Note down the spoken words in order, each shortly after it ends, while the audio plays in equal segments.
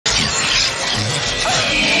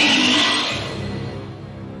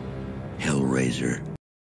Hellraiser.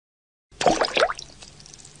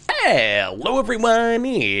 Hello everyone,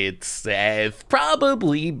 it's Seth,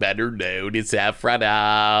 probably better known as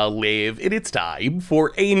Saffron-Olive, and it's time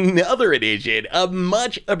for another edition of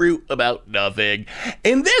Much Ado About Nothing.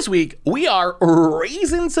 And this week, we are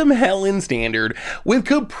raising some hell in Standard with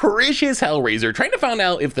Capricious Hellraiser, trying to find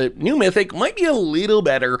out if the new Mythic might be a little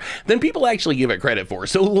better than people actually give it credit for.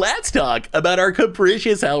 So let's talk about our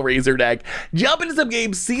Capricious Hellraiser deck, jump into some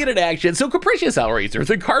games, see it in action. So Capricious Hellraiser,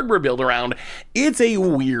 the card we're built around, it's a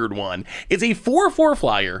weird one. It's a 4/4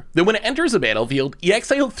 flyer that when it enters the battlefield, you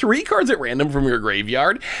exile 3 cards at random from your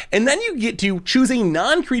graveyard, and then you get to choose a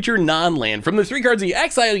non-creature, non-land. From the 3 cards you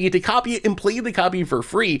exile, you get to copy it and play the copy for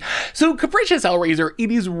free. So Capricious Hellraiser,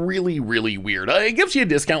 it is really weird. It gives you a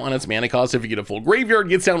discount on its mana cost if you get a full graveyard,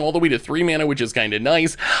 gets down all the way to 3 mana, which is kind of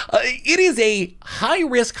nice. It is a high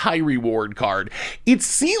risk, high reward card. Its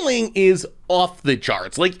ceiling is off the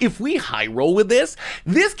charts. Like, if we high roll with this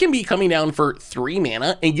can be coming down for 3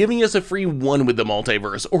 mana and giving us a free 1 with the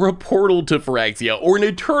Multiverse, or a Portal to Phyrexia, or an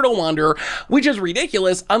Eternal Wanderer, which is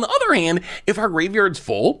ridiculous. On the other hand, if our graveyard's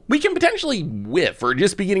full, we can potentially whiff, or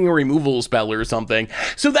just be getting a removal spell or something.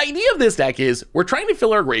 So the idea of this deck is, we're trying to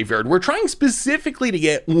fill our graveyard. We're trying specifically to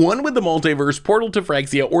get 1 with the Multiverse, Portal to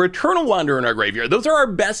Phyrexia, or Eternal Wanderer in our graveyard. Those are our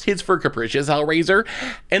best hits for Capricious Hellraiser.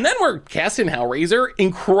 And then we're casting Hellraiser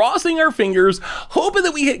and crossing our fingers, hoping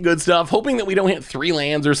that we hit good stuff, hoping that we don't hit 3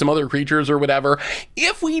 lands or some other creatures or whatever.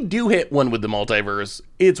 If we do hit 1 with the Multiverse,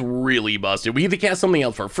 it's really busted. We either cast something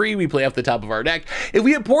else for free, we play off the top of our deck. If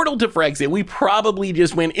we hit Portal to Phyrexia, we probably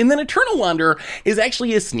just win. And then Eternal Wanderer is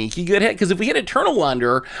actually a sneaky good hit, because if we hit Eternal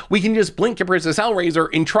Wanderer, we can just blink Capricious Hellraiser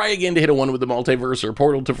and try again to hit a 1 with the Multiverse or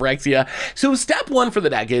Portal to Phyrexia. So step 1 for the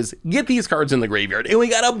deck is get these cards in the graveyard, and we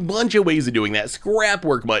got a bunch of ways of doing that. Scrap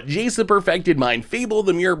Workmutt, Jace the Perfected Mind, Fable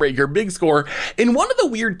the Mirror Breaker, Big Score. And one of the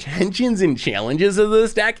weird tensions and challenges of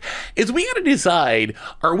this deck is we got to decide,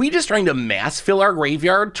 are we just trying to mass fill our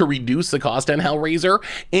graveyard to reduce the cost on Hellraiser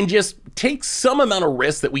and just take some amount of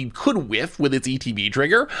risk that we could whiff with its ETB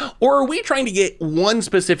trigger, or are we trying to get 1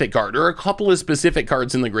 specific card or a couple of specific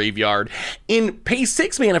cards in the graveyard and pay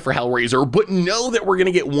 6 mana for Hellraiser, but know that we're going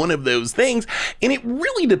to get 1 of those things? And it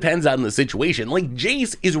really depends on the situation. Like,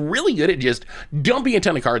 Jace is really good at just dumping a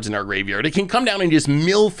ton of cards in our graveyard. It can come down and just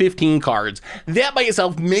mill 15 cards. That by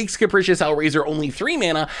itself makes Capricious Hellraiser only 3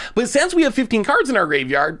 mana, but since we have 15 cards in our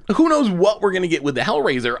graveyard, who knows what we're going to get with the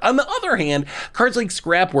Hellraiser. On the other hand, cards like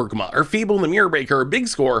Scrap Workmutt or Fable the Mirror Breaker or Big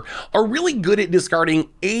Score are really good at discarding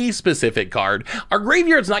a specific card. Our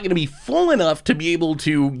graveyard's not going to be full enough to be able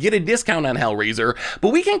to get a discount on Hellraiser,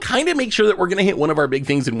 but we can kind of make sure that we're going to hit 1 of our big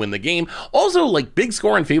things and win the game. Also, like Big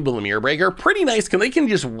Score and Fable the Mirror Breaker, pretty nice because they can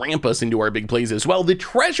just ramp us into our big plays as well. The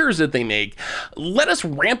treasures that they make let us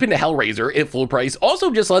ramp into Hellraiser at full price. Also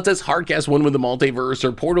just lets us hardcast 1 with the Multiverse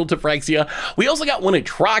or Portal to Phyrexia. We also got 1 at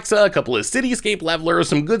Troxa, a couple of Cityscape Levelers,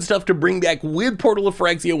 some good stuff to bring back with Portal to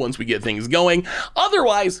Phyrexia once we get things going.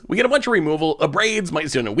 Otherwise, we get a bunch of removal, Abrades, Might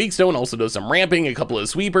Stone and Weak Stone, also does some ramping, a couple of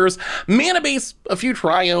sweepers, mana base, a few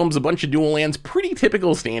triomes, a bunch of dual lands, pretty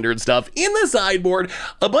typical standard stuff. In the sideboard,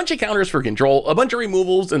 a bunch of counters for control, a bunch of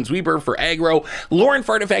removals and sweeper for aggro, Lauren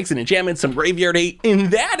for artifacts and enchantments, some graveyard hate,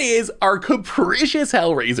 and that is our Capricious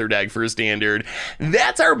Hellraiser deck for standard.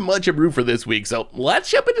 That's our Much Ado for this week, so let's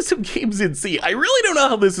jump into some games and see. I really don't know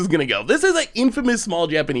how this is going to go. This is an infamous small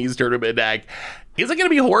Japanese tournament deck. Is it going to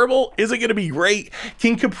be horrible? Is it going to be great?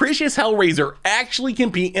 Can Capricious Hellraiser actually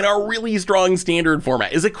compete in our really strong standard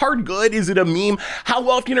format? Is a card good? Is it a meme? How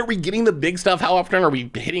often are we getting the big stuff? How often are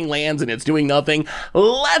we hitting lands and it's doing nothing?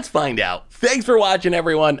 Let's find out. Thanks for watching,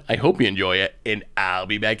 everyone. I hope you enjoy it, and I'll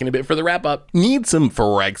be back in a bit for the wrap up. Need some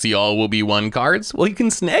Phyrexia will be 1 cards? Well, you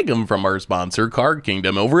can snag them from our sponsor, Card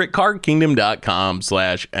Kingdom, over at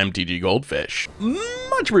cardkingdom.com/MTG Goldfish.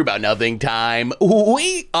 Much Ado About Nothing time.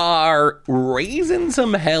 We are raising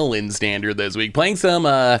some hell in standard this week, playing some,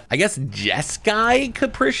 I guess, Jeskai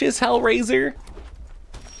Capricious Hellraiser.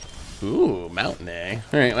 Ooh, Mountain A.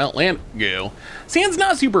 All right, well, land go. Sand's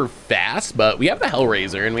not super fast, but we have the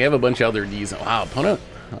Hellraiser, and we have a bunch of other decent. Wow, opponent.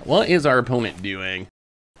 What is our opponent doing?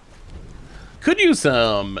 Could use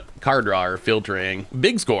some card draw or filtering.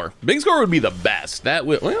 Big Score. Big Score would be the best. That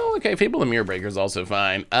would, well, okay, Fable the Mirror Breaker is also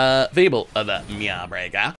fine. Fable of the Mirror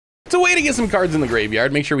Breaker. It's a way to get some cards in the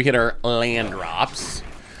graveyard. Make sure we hit our land drops.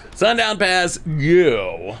 Sundown Pass,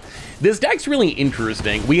 go. This deck's really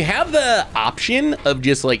interesting. We have the option of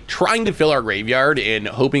just like trying to fill our graveyard and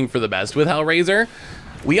hoping for the best with Hellraiser.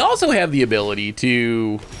 We also have the ability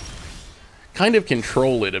to kind of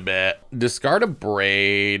control it a bit. Discard a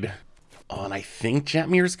Braid. Oh, and I think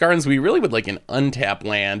Jetmir's Gardens. We really would like an untap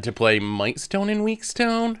land to play Might Stone and Weak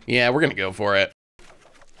Stone. Yeah, we're gonna go for it.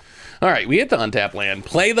 All right, we hit the untap land,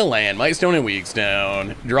 play the land, Might Stone and Weak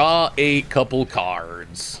Stone, draw a couple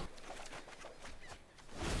cards.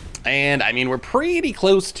 And, I mean, we're pretty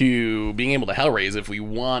close to being able to Hellraise if we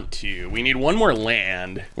want to. We need one more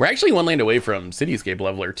land. We're actually one land away from Cityscape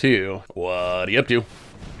Leveler, too. What are you up to?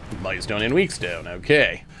 Might Stone and Weak Stone,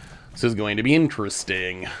 okay. This is going to be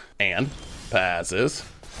interesting. And, passes.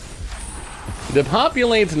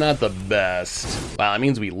 Depopulate's not the best. Wow, that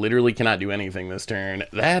means we literally cannot do anything this turn.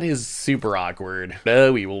 That is super awkward.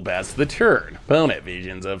 But we will pass the turn. Opponent,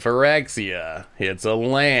 Visions of Phyrexia. Hits a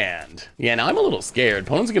land. Yeah, now I'm a little scared.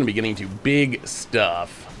 Opponent's gonna be getting to big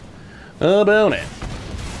stuff. Opponent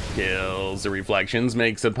kills the Reflections,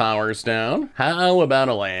 makes a Power Stone. How about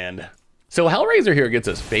a land? So Hellraiser here gets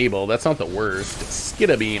us Fable. That's not the worst.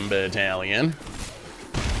 Skidabeam Battalion.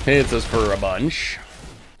 Hits us for a bunch.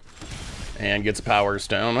 And gets a Power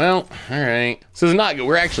Stone. Well, all right. This is not good.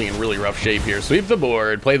 We're actually in really rough shape here. Sweep the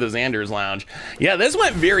board, play the Xander's Lounge. Yeah, this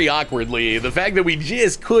went very awkwardly. The fact that we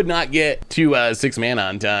just could not get to 6 mana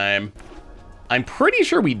on time. I'm pretty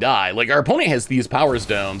sure we die. Like, our opponent has these Power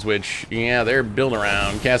Stones, which, yeah, they're built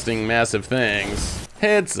around casting massive things.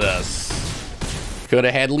 Hits us. Could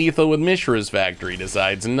have had lethal with Mishra's Factory,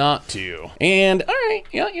 decides not to. And, all right,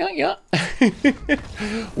 yeah.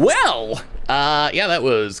 Well, yeah, that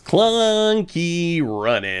was clunky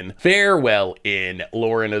running. Farewell in,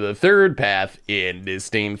 lore into the third path in,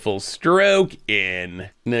 disdainful stroke in,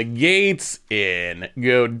 negates in,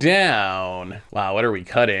 go down. Wow, what are we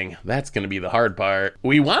cutting? That's gonna be the hard part.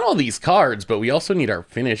 We want all these cards, but we also need our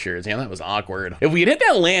finishers. Yeah, that was awkward. If we had hit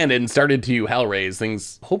that land and started to Hellraise,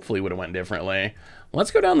 things hopefully would have went differently.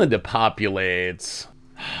 Let's go down the Depopulates.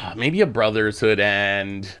 Maybe a Brotherhood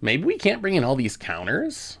End. Maybe we can't bring in all these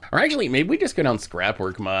counters? Or actually, maybe we just go down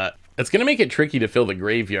Scrapwork Mutt. It's gonna make it tricky to fill the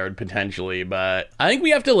graveyard potentially, but I think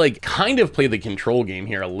we have to like kind of play the control game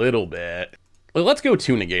here a little bit. Well, let's go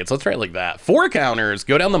 2 negates. Let's try it like that. 4 counters,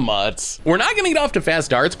 go down the Mutts. We're not gonna get off to fast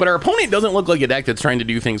starts, but our opponent doesn't look like a deck that's trying to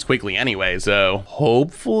do things quickly anyway, so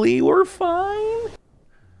hopefully we're fine.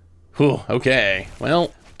 Whew, okay,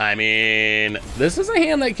 well, I mean, this is a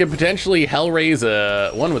hand that could potentially Hellraise a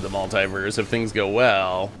one with the Multiverse if things go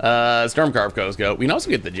well. Stormcarve go. We can also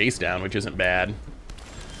get the Jace down, which isn't bad.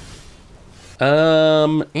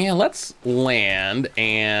 Yeah, let's land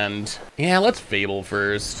and yeah, let's Fable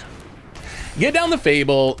first. Get down the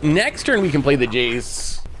Fable. Next turn we can play the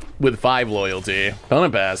Jace with 5 loyalty.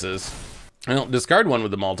 Opponent passes. Well, discard 1 with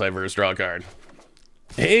the Multiverse, draw a card.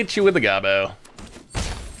 Hit you with the Gobbo.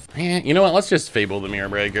 Yeah, you know what? Let's just Fable the Mirror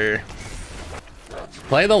Breaker.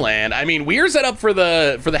 Play the land. I mean, we're set up for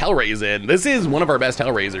the Hellraise in. This is one of our best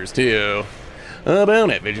Hellraisers too.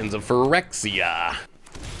 Opponent, Visions of Phyrexia.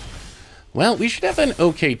 Well, we should have an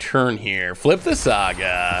okay turn here. Flip the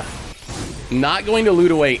Saga. Not going to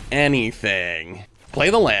loot away anything. Play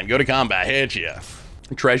the land. Go to combat. Hit you.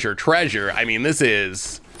 Treasure. I mean, this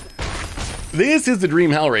is the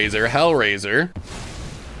dream Hellraiser.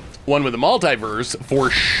 One with the Multiverse,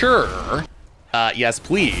 for sure. Yes,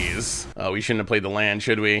 please. Oh, we shouldn't have played the land,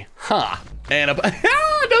 should we? Huh. And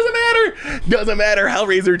doesn't matter.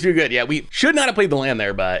 Hellraiser too good. Yeah, we should not have played the land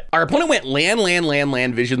there, but our opponent went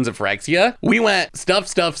land, Visions of Phyrexia. We went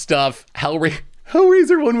stuff,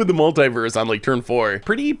 Hellraiser won with the Multiverse on like turn 4.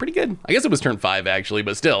 Pretty good. I guess it was turn 5 actually,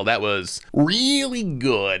 but still, that was really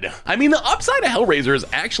good. I mean, the upside of Hellraiser is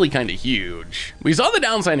actually kind of huge. We saw the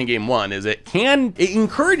downside in game 1 is it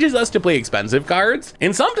encourages us to play expensive cards,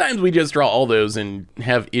 and sometimes we just draw all those and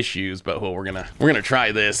have issues, but well, we're gonna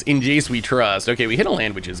try this. In Jace we trust. Okay, we hit a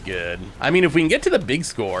land, which is good. I mean, if we can get to the big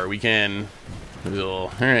score, we can. All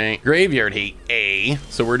right, graveyard hate A,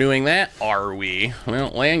 so we're doing that, are we? Well,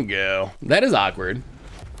 land go. That is awkward.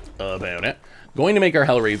 About it. Going to make our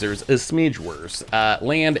Hellraisers a smidge worse.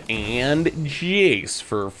 Land and Jace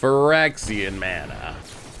for Phyrexian mana.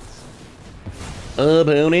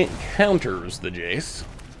 Opponent counters the Jace,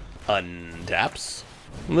 untaps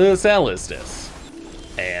the Celestis,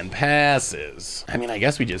 and passes. I mean, I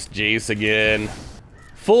guess we just Jace again.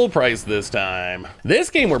 Full price this time.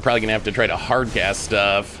 This game we're probably gonna have to try to hardcast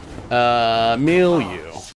stuff.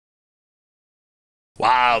 Milieu.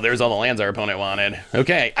 Wow, there's all the lands our opponent wanted.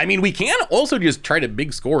 Okay, I mean, we can also just try to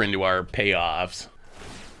big score into our payoffs.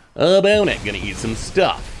 Opponent gonna eat some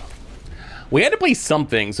stuff. We had to play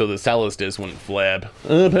something so the Celestis wouldn't flip.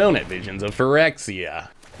 Opponent, Visions of Phyrexia.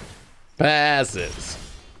 Passes.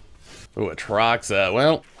 Ooh, Atraxa,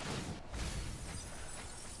 well.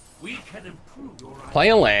 We can improve your play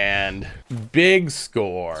a land, big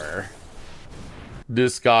score.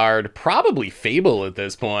 Discard probably Fable at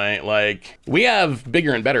this point. Like, we have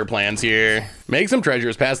bigger and better plans here. Make some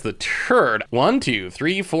treasures past the turn. 1, 2,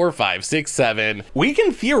 3, 4, 5, 6, 7. We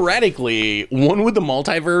can theoretically one with the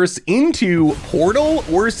multiverse into Portal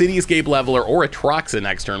or Cityscape Leveler or Atraxa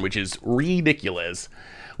next turn, which is ridiculous.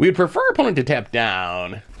 We would prefer opponent to tap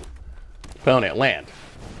down. Opponent land.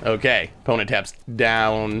 Okay, opponent taps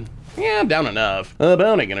down. Yeah, down enough.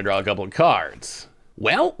 Opponent gonna draw a couple of cards.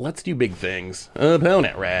 Well, let's do big things.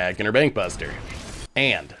 Opponent racking her Bankbuster.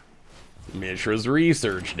 And Mishra's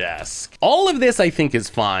Research Desk. All of this I think is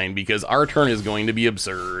fine because our turn is going to be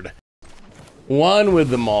absurd. One with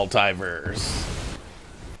the multiverse.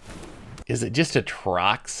 Is it just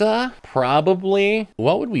Atraxa? Probably.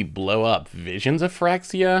 What would we blow up? Visions of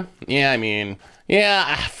Phyrexia? Yeah, I mean,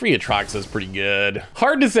 yeah, free Atraxa is pretty good.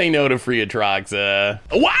 Hard to say no to free Atraxa.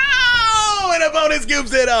 Wow! And opponent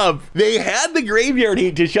scoops it up. They had the graveyard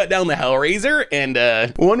heat to shut down the Hellraiser, and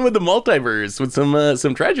one with the multiverse with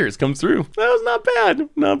some treasures comes through. That was not bad.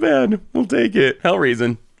 Not bad. We'll take it.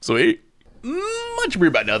 Hellraising. Sweet. Much brew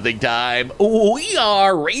about nothing time. We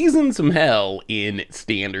are raising some hell in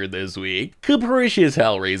standard this week. Capricious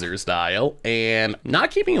Hellraiser style, and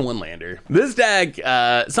not keeping a one-lander. This deck,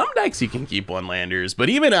 some decks you can keep one-landers, but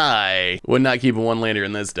even I would not keep a one-lander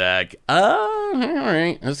in this deck. All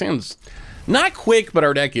right, that sounds not quick, but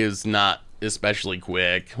our deck is not especially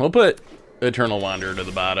quick. We'll put Eternal Wanderer to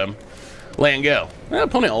the bottom. Land go.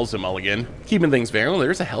 Opponent also mulligan. Keeping things fair. Well,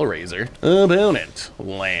 there's a Hellraiser. Opponent.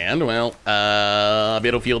 Land. Well,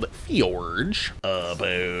 Battlefield Forge.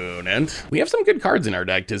 Opponent. We have some good cards in our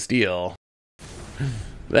deck to steal.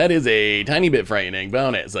 That is a tiny bit frightening.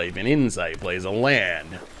 Opponent. Siphon Insight plays a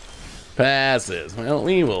land. Passes. Well,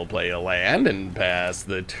 we will play a land and pass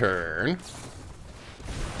the turn.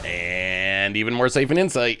 And even more Siphon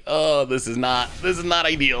Insight. Oh, this is not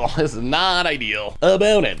ideal. This is not ideal.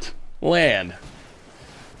 Opponent. Land.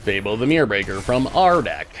 Fable the Mirrorbreaker from our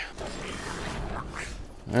deck.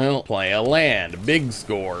 Well, play a land. Big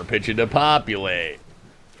score. Pitch it to populate.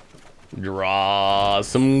 Draw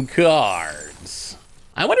some cards.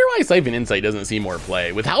 I wonder why Siphon Insight doesn't see more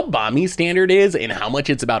play. With how bomby standard is and how much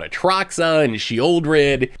it's about Atraxa and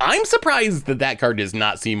Sheoldred, I'm surprised that that card does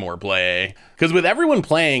not see more play. Because with everyone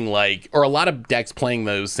playing like, or a lot of decks playing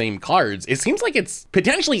those same cards, it seems like it's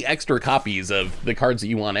potentially extra copies of the cards that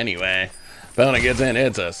you want anyway. Opponent gets in,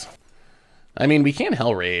 hits us. I mean, we can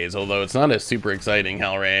Hellraise, although it's not a super exciting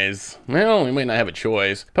Hellraise. Well, we might not have a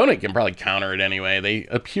choice. Opponent can probably counter it anyway. They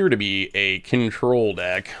appear to be a control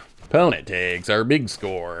deck. Opponent takes our big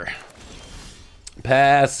score.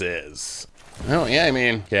 Passes. Oh, yeah, I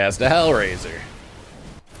mean, cast a Hellraiser.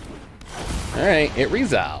 All right, it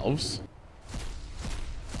resolves.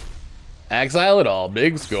 Exile it all,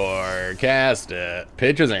 big score, cast it.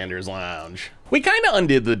 Pitch is Anders Lounge. We kind of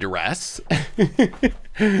undid the duress.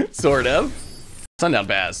 Sort of. Sundown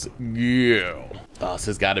Pass, go. Oh, this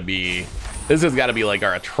has got to be like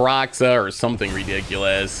our Atraxa or something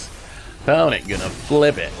ridiculous. Opponent gonna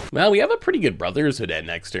flip it. Well, we have a pretty good Brotherhood at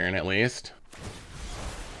next turn, at least.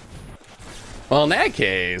 Well, in that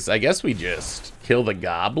case, I guess we just kill the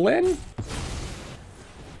Goblin.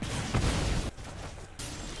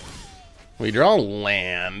 We draw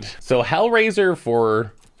land. So Hellraiser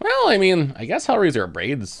for, well, I mean, I guess Hellraiser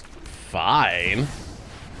Abraid's fine.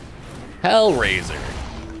 Hellraiser.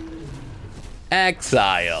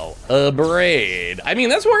 Exile, Abraid. I mean,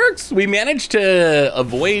 this works. We managed to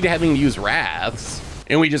avoid having to use Wraths,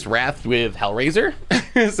 and we just Wrathed with Hellraiser,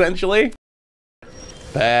 essentially.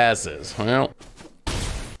 Passes, well.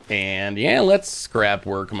 And yeah, let's scrap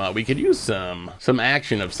Workmut. We could use some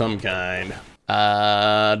action of some kind.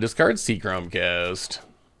 Discard Seachrome Coast.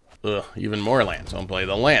 Ugh, even more lands. Don't play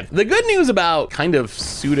the land. The good news about kind of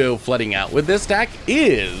pseudo flooding out with this deck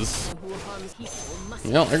is,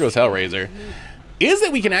 well, there goes Hellraiser, is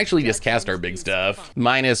that we can actually just cast our big stuff,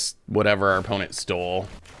 minus whatever our opponent stole.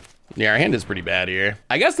 Yeah, our hand is pretty bad here.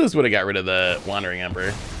 I guess this would have got rid of the Wandering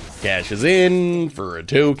Emperor. Cashes in for a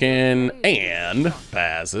token and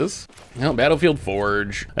passes. Well, Battlefield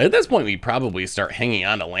Forge. At this point, we probably start hanging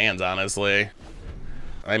on to lands, honestly.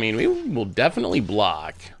 I mean, we will definitely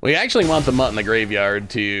block. We actually want the Mutt in the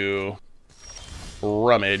graveyard to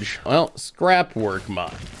rummage. Well, scrap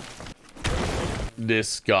Workmut.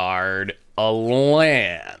 Discard a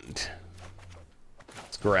land.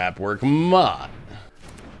 Scrap Workmut.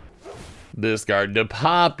 Discard to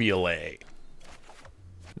populate.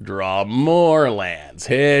 Draw more lands.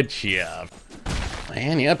 Hit ya.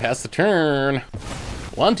 And yeah, pass the turn.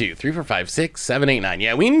 1, 2, 3, 4, 5, 6, 7, 8, 9.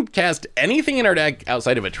 Yeah, we can cast anything in our deck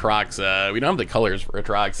outside of Atraxa. We don't have the colors for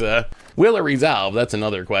Atraxa. Will it resolve? That's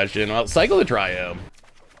another question. Well, cycle the Trio.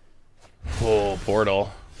 Full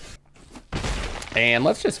Portal. And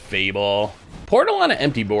let's just Fable. Portal on an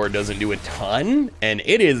empty board doesn't do a ton, and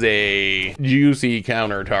it is a juicy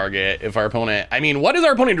counter target if our opponent, I mean, what is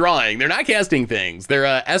our opponent drawing? They're not casting things. They're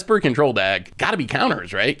a Esper control deck. Gotta be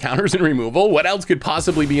counters, right? Counters and removal. What else could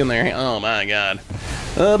possibly be in there? Oh my God.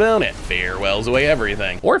 Opponent farewells away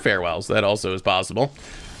everything. Or farewells, that also is possible.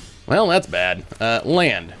 Well, that's bad.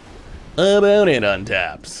 Land. Opponent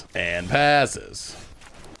untaps and passes.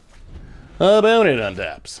 Opponent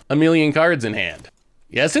untaps. A million cards in hand.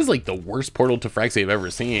 Yeah, this is like the worst Portal to Phyrexia I've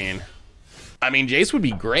ever seen. I mean, Jace would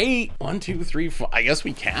be great. 1, 2, 3, 4. I guess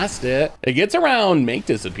we cast it. It gets around Make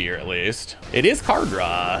Disappear at least. It is card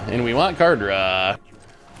draw, and we want card draw.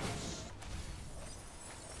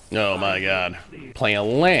 Oh my God. Play a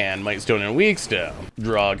land, Might Stone and Weak Stone.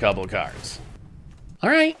 Draw a couple cards. All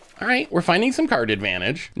right, we're finding some card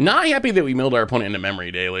advantage. Not happy that we milled our opponent into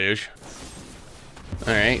Memory Deluge.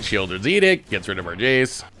 All right, Shieldred's Edict gets rid of our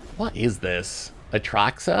Jace. What is this?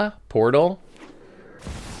 Atraxa? Portal?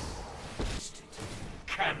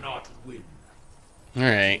 Cannot win. All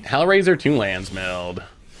right, Hellraiser, 2 lands milled.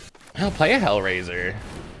 I'll play a Hellraiser.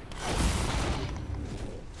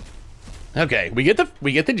 Okay, we get the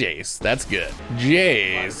Jace. That's good.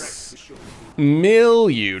 Jace, mill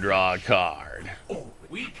you, draw a card.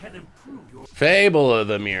 We can improve your Fable of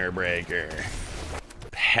the Mirror Breaker.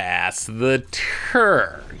 Pass the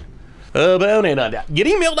turn. Opponent on deck.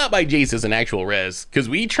 Getting milled out by Jace is an actual risk because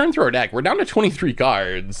we churn through our deck. We're down to 23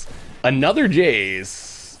 cards. Another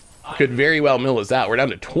Jace could very well mill us out. We're down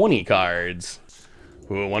to 20 cards.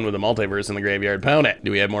 Ooh, one with a multiverse in the graveyard. Opponent.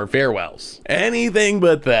 Do we have more farewells? Anything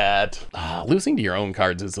but that. Losing to your own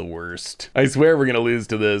cards is the worst. I swear we're gonna lose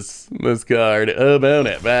to this card.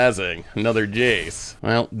 Opponent passing. Another Jace.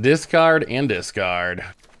 Well, discard and discard.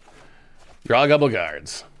 Draw a couple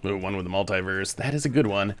cards. Ooh, one with the multiverse. That is a good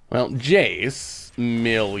one. Well, Jace,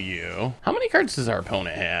 mill you. How many cards does our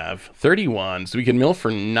opponent have? 31, so we can mill for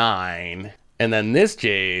 9. And then this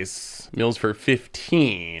Jace mills for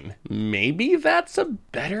 15. Maybe that's a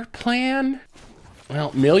better plan?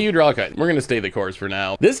 Well, mill you, draw a card. We're gonna stay the course for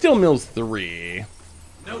now. This still mills 3.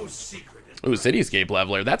 no secret. Ooh, Cityscape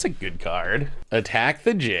Leveler, that's a good card. Attack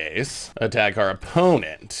the Jace, attack our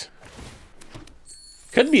opponent.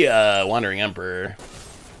 Could be a Wandering Emperor.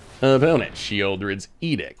 Opponent, Shieldred's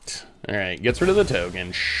Edict. All right, gets rid of the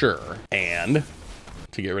token, sure. And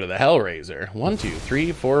to get rid of the Hellraiser. 1, 2,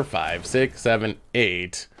 3, 4, 5, 6, 7,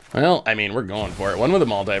 8. Well, I mean, we're going for it. One with the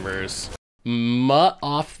multiverse. Mutt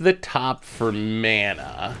off the top for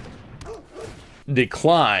mana.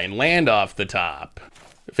 Decline, land off the top.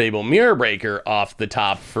 Fable Mirror Breaker off the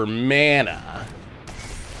top for mana.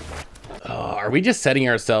 Oh, are we just setting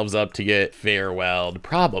ourselves up to get farewelled?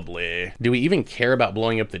 Probably. Do we even care about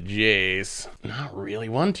blowing up the Jace? Not really.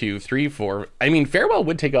 1, 2, 3, 4. I mean, farewell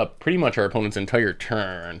would take up pretty much our opponent's entire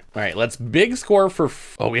turn. All right, let's big score for...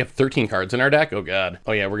 Oh, we have 13 cards in our deck? Oh, God.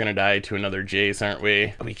 Oh, yeah, we're going to die to another Jace, aren't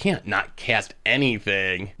we? We can't not cast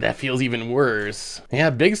anything. That feels even worse.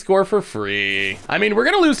 Yeah, big score for free. I mean, we're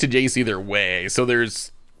going to lose to Jace either way, so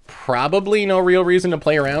there's probably no real reason to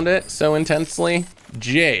play around it so intensely.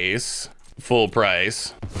 Jace, full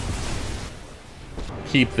price.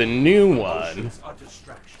 Keep the new one.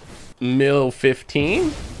 Mill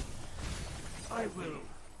 15.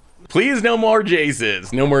 Please, no more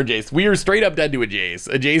Jaces. No more Jace. We are straight up dead to a Jace.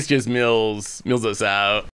 A Jace just mills us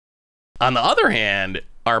out. On the other hand,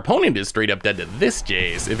 our opponent is straight up dead to this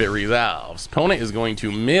Jace if it resolves. Opponent is going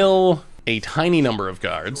to mill a tiny number of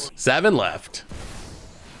cards. 7 left.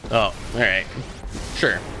 Oh, all right.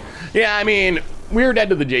 Sure. Yeah, I mean, we're dead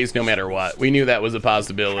to the Jace no matter what. We knew that was a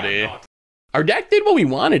possibility. Our deck did what we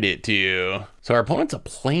wanted it to. So our opponent's a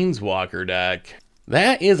Planeswalker deck.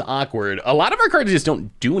 That is awkward. A lot of our cards just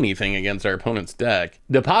don't do anything against our opponent's deck.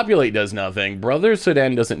 Depopulate does nothing. Brother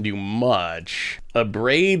Sudan doesn't do much.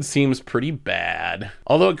 Abrade seems pretty bad.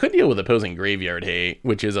 Although it could deal with opposing graveyard hate,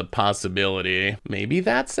 which is a possibility. Maybe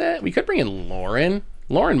that's it? We could bring in Lauren.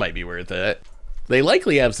 Lauren might be worth it. They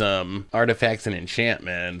likely have some artifacts and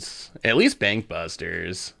enchantments, at least bank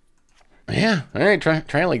busters. Yeah, all right,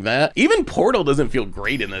 try like that. Even Portal doesn't feel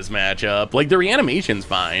great in this matchup. Like, the reanimation's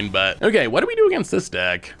fine, but okay, what do we do against this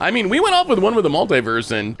deck? I mean, we went off with one with a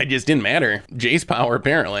multiverse and it just didn't matter. Jace power,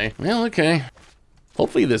 apparently. Well, okay.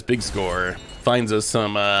 Hopefully this big score finds us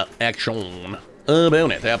some action.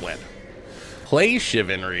 Opponent, tap land. Play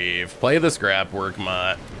Shivan Reeve, play the Scrapwork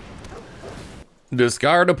Mutt.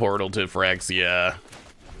 Discard a Portal to Phyrexia.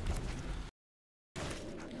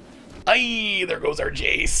 Aye, there goes our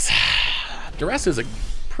Jace. Duress is a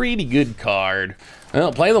pretty good card.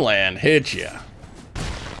 Well, play the land, hit ya.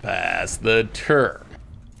 Pass the turn.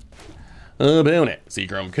 Opponent,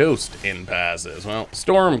 Seachrome Coast in passes. Well,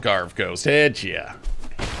 Stormcarve Coast, hit ya.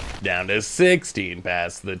 Down to 16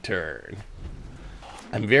 past the turn.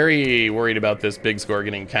 I'm very worried about this big score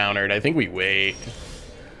getting countered. I think we wait.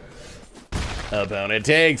 Opponent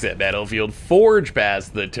takes it. Battlefield Forge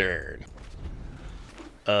past the turn.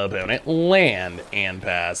 Opponent land and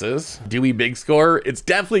passes. Do we big score? It's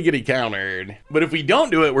definitely getting countered. But if we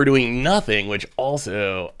don't do it, we're doing nothing, which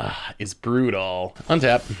also is brutal.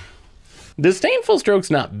 Untap. Disdainful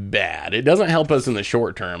Stroke's not bad. It doesn't help us in the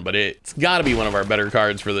short term, but it's gotta be one of our better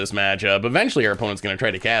cards for this matchup. Eventually our opponent's gonna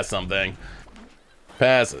try to cast something.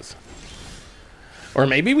 Passes. Or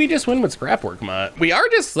maybe we just win with Scrapwork Mutt. We are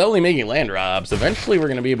just slowly making land drops. Eventually we're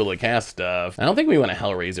gonna be able to cast stuff. I don't think we want a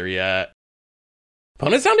Hellraiser yet.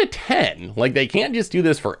 Opponent's down to 10. Like, they can't just do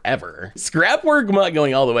this forever. Scrapwork Mutt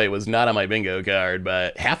going all the way was not on my bingo card,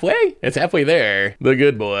 but halfway? It's halfway there. The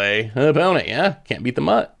good boy. Opponent, yeah, can't beat the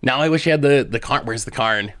Mutt. Now I wish you had the Karn. Where's the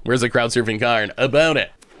Karn? Where's the crowd surfing Karn? Opponent.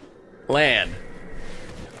 Land.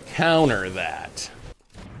 Counter that.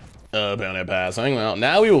 Opponent passing. Well,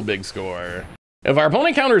 now we will big score. If our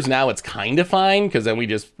opponent counters now, it's kind of fine, because then we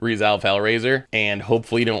just resolve Hellraiser and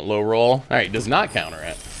hopefully don't low roll. All right, does not counter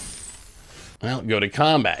it. Well, go to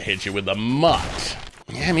combat, hit you with the Mutt.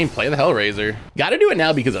 Yeah, I mean, play the Hellraiser. Gotta do it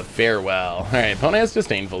now because of Farewell. All right, opponent has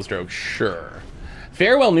Disdainful Stroke, sure.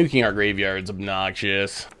 Farewell nuking our graveyard's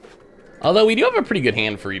obnoxious. Although we do have a pretty good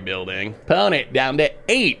hand for rebuilding. Opponent down to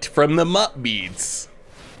 8 from the Mutt beats.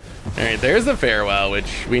 All right, there's the Farewell,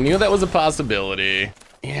 which we knew that was a possibility.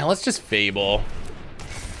 Yeah, let's just Fable.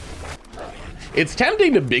 It's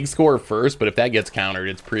tempting to big score first, but if that gets countered,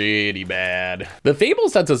 it's pretty bad. The Fable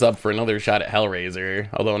sets us up for another shot at Hellraiser,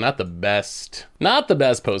 although not the best. Not the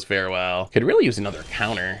best post Farewell. Could really use another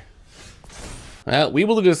counter. Well, we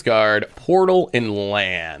will discard Portal and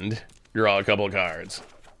Land. Draw a couple cards.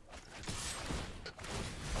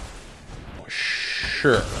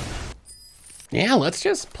 Sure. Yeah, let's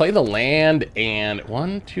just play the land and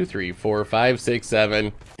 1, 2, 3, 4, 5, 6,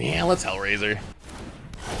 7. Yeah, let's Hellraiser.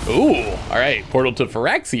 Ooh, all right, Portal to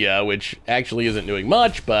Phyrexia, which actually isn't doing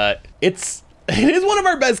much, but it is one of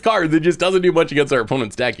our best cards. It just doesn't do much against our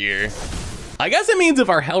opponent's deck here. I guess it means if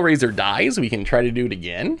our Hellraiser dies, we can try to do it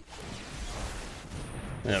again.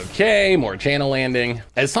 Okay, more channel landing.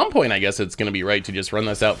 At some point, I guess it's gonna be right to just run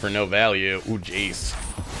this out for no value. Ooh, Jace.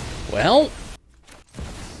 Well,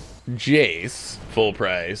 Jace, full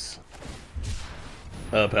price.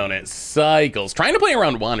 Opponent cycles. Trying to play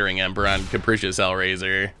around Wandering Emperor on Capricious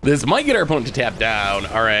Hellraiser. This might get our opponent to tap down.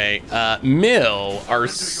 All right, mill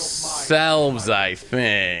ourselves, I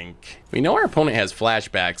think. We know our opponent has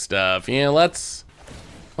flashback stuff. Yeah, let's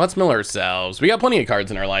mill ourselves. We got plenty of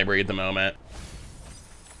cards in our library at the moment.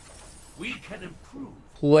 We can improve.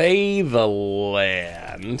 Play the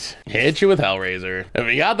land. Hit you with Hellraiser. If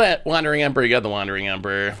we got that Wandering Emperor, you got the Wandering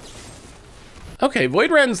Emperor. Okay,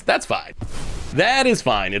 Void Wrens, that's fine. That is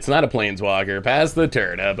fine. It's not a Planeswalker. Pass the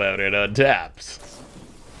turn. How about it untaps?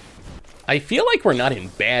 I feel like we're not in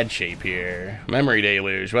bad shape here. Memory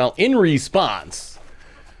Deluge. Well, in response,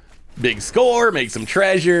 big score, make some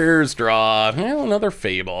treasures, draw, well, another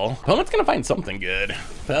Fable. Opponent's gonna find something good.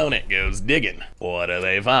 Opponent goes digging. What do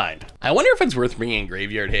they find? I wonder if it's worth bringing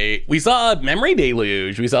Graveyard Hate. We saw Memory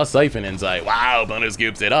Deluge, we saw Siphon Insight. Wow, opponent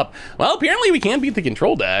scoops it up. Well, apparently we can beat the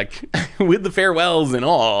control deck with the Farewells and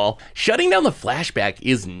all. Shutting down the flashback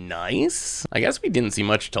is nice. I guess we didn't see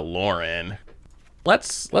much to Lauren.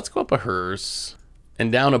 Let's go up a Hearse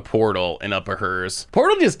and down a Portal and up a Hearse.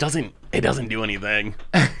 Portal just doesn't do anything.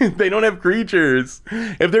 They don't have creatures.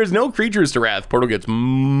 If there's no creatures to Wrath, Portal gets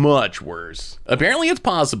much worse. Apparently it's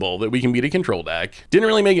possible that we can beat a control deck. Didn't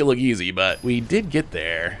really make it look easy, but we did get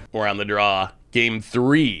there. We're on the draw. Game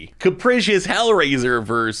 3. Capricious Hellraiser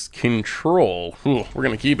versus Control. Ooh, we're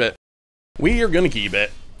gonna keep it. We are gonna keep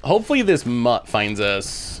it. Hopefully this Mutt finds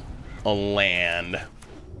us a land.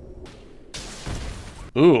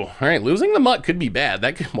 Ooh, all right, losing the Mutt could be bad.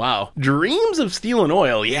 That could, wow. Dreams of Steel and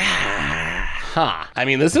Oil, yeah. Huh. I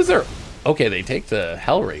mean, this is our, okay, they take the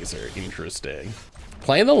Hellraiser, interesting.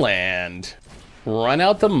 Play the land, run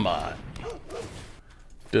out the Mutt.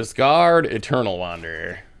 Discard Eternal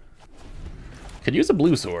Wanderer. Could use a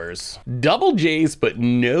blue source. Double Jace, but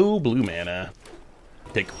no blue mana.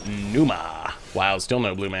 Pick Numa. Wow, still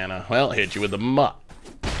no blue mana. Well, hit you with the Mutt.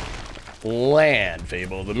 Land,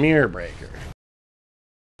 Fable the Mirror Breaker.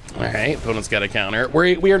 All right, opponent's got a counter.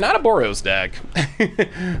 We are not a Boros deck.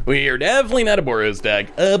 We are definitely not a Boros deck.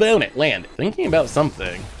 Opponent, land. Thinking about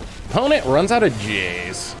something. Opponent runs out of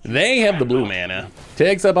Jace. They have the blue mana.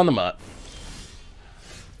 Takes up on the mutt.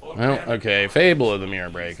 Well, okay, Fable of the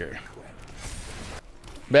Mirror Breaker.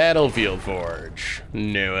 Battlefield Forge.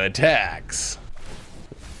 New attacks.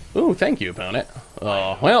 Ooh, thank you, opponent.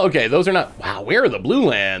 Oh, well, okay, those are not... Wow, where are the blue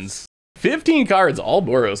lands? 15 cards, all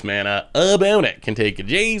Boros mana. Opponent can take a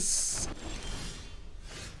Jace.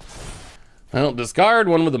 Well, discard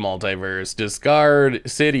one with the multiverse. Discard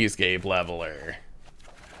Cityscape Leveler.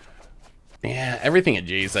 Yeah, everything at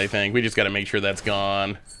Jace, I think. We just gotta make sure that's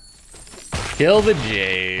gone. Kill the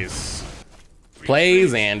Jace. Play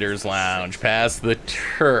Xander's Lounge. Pass the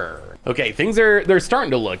turn. Okay, they're starting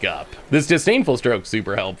to look up. This Disdainful Stroke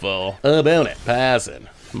super helpful. Opponent, passing.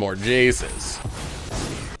 More Jaces.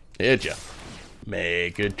 Hit ya.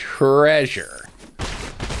 Make a treasure.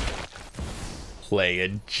 Play a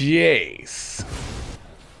Jace.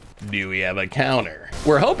 Do we have a counter?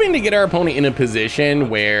 We're hoping to get our opponent in a position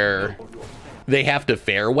where they have to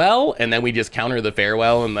farewell, and then we just counter the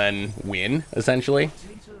farewell and then win, essentially.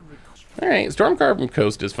 All right, Stormcarved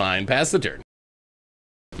Coast is fine. Pass the turn.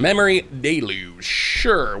 Memory Deluge.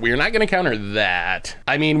 Sure, we're not going to counter that.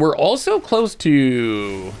 I mean, we're also close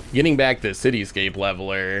to getting back the Cityscape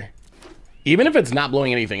Leveler. Even if it's not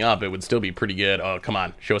blowing anything up, it would still be pretty good. Oh, come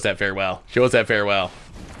on. Show us that farewell. Show us that farewell.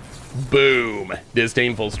 Boom.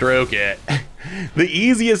 Disdainful Stroke it. The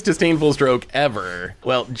easiest Disdainful Stroke ever.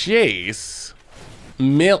 Well, Jace.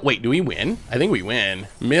 Wait, do we win? I think we win.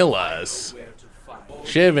 Mill us.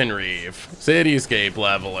 Shivan Reef. Cityscape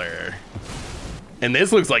Leveler. And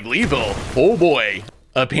this looks like lethal. Oh boy.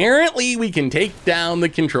 Apparently we can take down the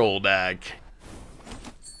control deck.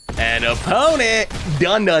 And opponent,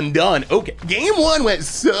 done, done, done. Okay, game one went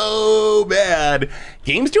so bad.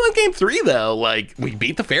 Games 2 and game 3 though, like we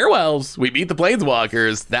beat the Farewells, we beat the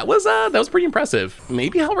Planeswalkers. That was pretty impressive.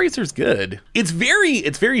 Maybe Hellraiser's good. It's very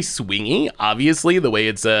swingy, obviously, the way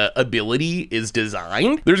its ability is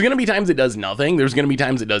designed. There's gonna be times it does nothing, there's gonna be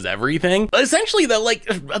times it does everything. But essentially though, like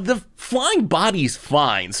the flying body's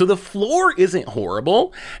fine, so the floor isn't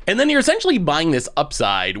horrible. And then you're essentially buying this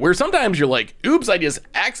upside where sometimes you're like, oops, I just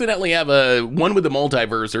accidentally have a one with the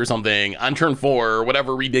multiverse or something on turn 4 or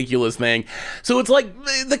whatever ridiculous thing. So it's like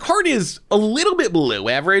the card is a little bit below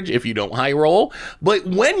average if you don't high roll, but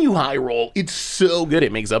when you high roll, it's so good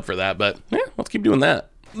it makes up for that. But yeah, let's keep doing that.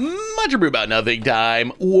 Much ado about nothing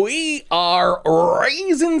time. We are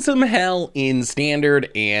raising some hell in standard,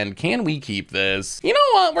 and can we keep this? You know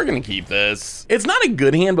what? We're gonna keep this. It's not a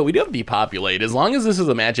good hand, but we do have Depopulate. As long as this is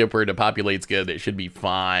a matchup where Depopulate's good, it should be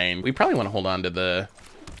fine. We probably want to hold on to the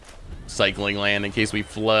cycling land in case we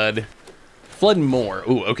flood more.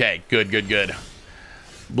 Ooh, okay, good.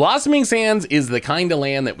 Blossoming Sands is the kind of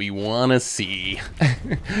land that we want to see.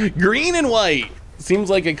 Green and white seems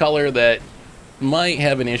like a color that might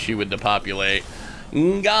have an issue with Depopulate.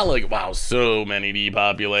 Golly, wow, so many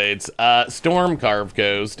Depopulates. Stormcarved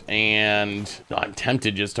Coast, and I'm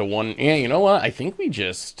tempted just to one. Yeah, you know what? I think we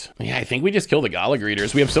just kill the Gala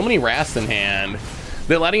Greeters. We have so many Wraths in hand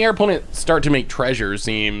that letting our opponent start to make treasures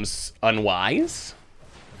seems unwise.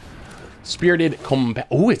 Spirited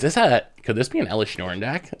Ooh, is this could this be an Elish Norn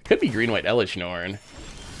deck? It could be green-white Elish Norn.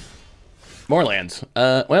 More lands.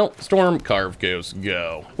 Well, Stormcarved Coast,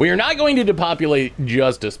 go. We are not going to depopulate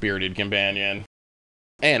just a Spirited Companion.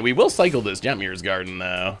 And we will cycle this Jetmir's Garden,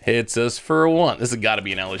 though. Hits us for 1. This has got to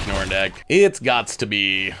be an Elish Norn deck. It's gots to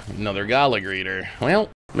be another Gala Greeter. Well,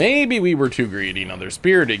 maybe we were too greedy. Another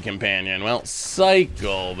Spirited Companion. Well,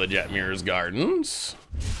 cycle the Jetmir's Gardens.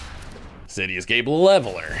 Cityscape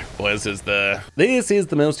Leveler. Boy, this is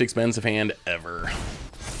the most expensive hand ever.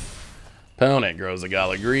 Opponent grows a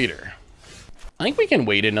Gala Greeter. I think we can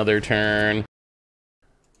wait another turn.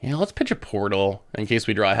 Yeah, let's pitch a Portal in case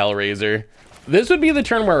we draw Hellraiser. This would be the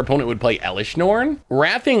turn where our opponent would play Elish Norn.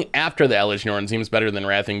 Wrathing after the Elish Norn seems better than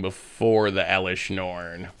Wrathing before the Elish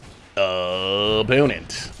Norn.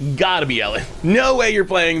 Opponent. Gotta be Elish. No way you're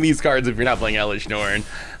playing these cards if you're not playing Elish Norn.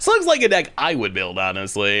 This looks like a deck I would build,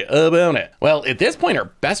 honestly. Opponent. Well, at this point, our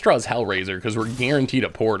best draw is Hellraiser because we're guaranteed a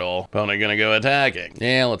Portal. Opponent gonna go attacking.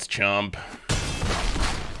 Yeah, let's chump.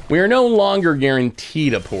 We are no longer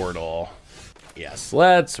guaranteed a Portal. Yes,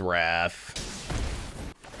 let's Wrath.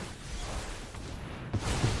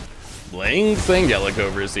 Blinks Angelic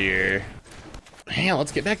Overseer. Yeah,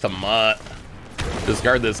 let's get back the Mutt.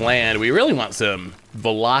 Discard this land. We really want some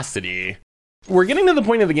velocity. We're getting to the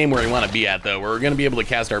point of the game where we want to be at, though, where we're going to be able to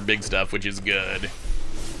cast our big stuff, which is good.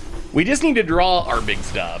 We just need to draw our big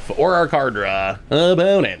stuff, or our card draw.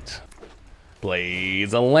 Opponent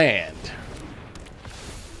plays a land.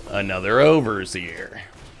 Another Overseer.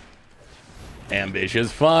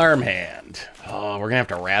 Ambitious farmhand. Oh, we're gonna have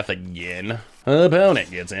to wrath again. Opponent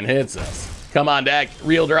gets in, hits us. Come on, deck.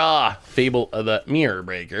 Real draw. Fable of the Mirror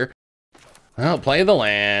Breaker. Well, play the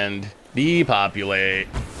land. Depopulate.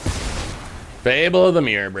 Fable of the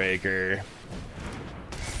Mirror Breaker.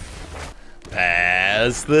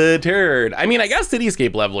 Pass the turn. I mean, I guess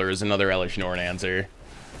Cityscape Leveler is another Elish Norn answer.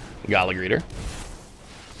 Gala Greeter.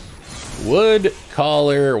 Wood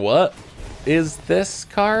Caller. What is this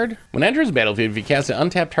card? When it enters the battlefield, if you cast an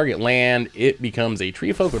untapped target land, it becomes a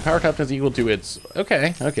tree folk with power toughness equal to its...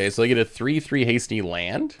 Okay, so you get a 3/3 hasty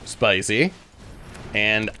land. Spicy.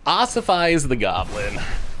 And ossifies the goblin.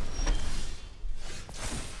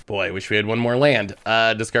 Boy, I wish we had one more land.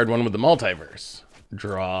 Discard one with the multiverse.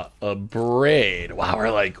 Draw a braid. Wow,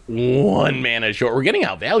 we're like 1 mana short. We're getting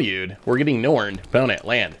outvalued. We're getting Norned. Opponent,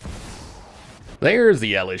 land. There's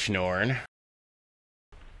the Elish Norn.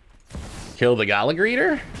 Kill the Gala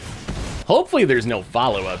Greeter. Hopefully there's no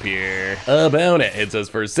follow-up here. Opponent hits us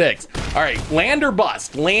for 6. All right, land or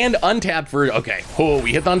bust. Land untapped for, okay. Oh,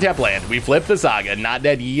 we hit the untapped land. We flip the Saga, not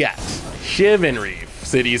dead yet. Shivan Reef,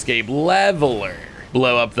 Cityscape Leveler.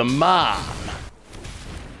 Blow up the mob.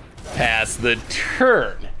 Pass the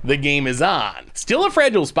turn. The game is on. Still a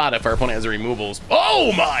fragile spot if our opponent has removals.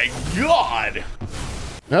 Oh my God.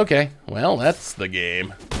 Okay, well, that's the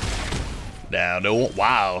game. Down to,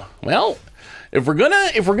 wow. Well, if we're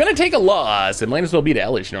gonna take a loss, it might as well be to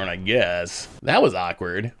Elish Norn, I guess. That was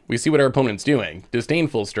awkward. We see what our opponent's doing.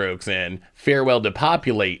 Disdainful Strokes in. Farewell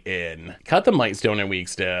Depopulate in. Cut the Mightstone and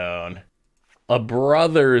Weakstone. A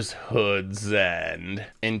Brother's Hood's End.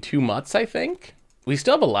 And 2 Mutts, I think? We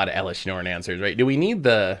still have a lot of Elish Norn answers, right? Do we need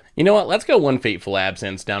the... You know what? Let's go 1 Fateful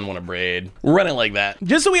Absence, down 1 Abrade. Run it like that.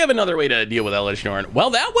 Just so we have another way to deal with Elish Norn.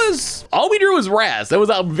 Well, that was... All we drew was Wrath. That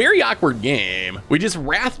was a very awkward game. We just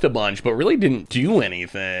wrathed a bunch, but really didn't do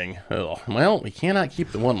anything. Oh, well, we cannot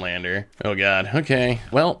keep the 1-lander. Oh, God. Okay.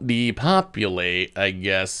 Well, depopulate, I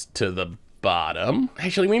guess, to the bottom.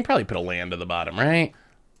 Actually, we can probably put a land to the bottom, right?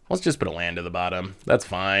 Let's just put a land to the bottom. That's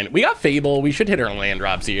fine. We got Fable. We should hit our land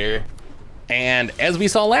drops here. And as we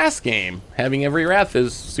saw last game, having every Wrath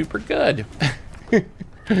is super good.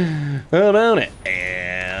 How about it?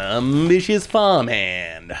 Ambitious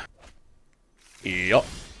farmhand. Yup.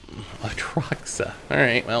 Atroxa.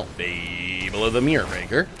 Alright, well, Fable of the Mirror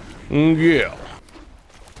Breaker. Go.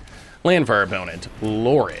 Land for our opponent,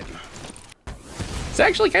 Lauren. It's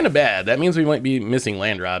actually kind of bad. That means we might be missing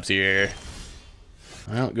land drops here.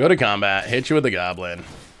 Well, go to combat, hit you with the goblin.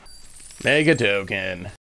 Make a token.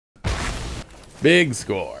 Big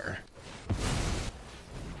score.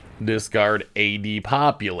 Discard a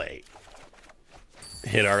depopulate.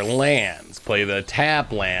 Hit our lands. Play the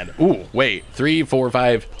tap land. Ooh, wait. 3, 4,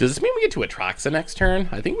 5. Does this mean we get to Atroxa next turn?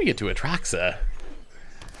 I think we get to Atroxa.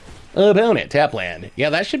 Opponent, tap land. Yeah,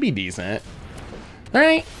 that should be decent. All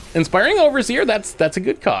right. Inspiring Overseer, that's a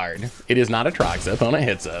good card. It is not Atroxa. Opponent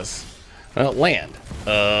hits us. Land.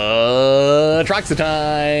 Atroxa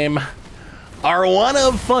time. Our 1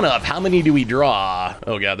 of fun up. How many do we draw?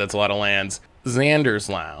 Oh God, that's a lot of lands. Xander's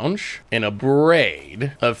Lounge, and a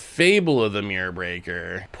Braid, a Fable of the Mirror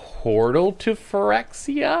Breaker, Portal to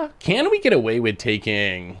Phyrexia. Can we get away with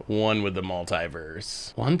taking 1 with the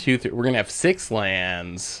multiverse? 1, 2, 3. We're gonna have 6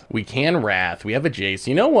 lands. We can Wrath. We have a Jace.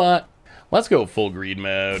 You know what? Let's go full greed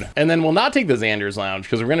mode. And then we'll not take the Xander's Lounge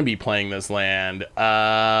because we're going to be playing this land.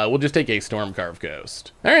 We'll just take a Stormcarved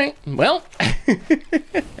Ghost. All right, well,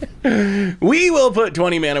 we will put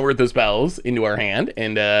 20 mana worth of spells into our hand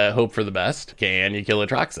and hope for the best. Can you kill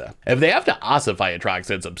Atroxa? If they have to ossify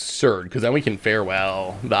Atroxa, it's absurd because then we can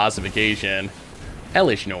farewell the ossification.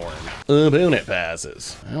 Elish Norn. Opponent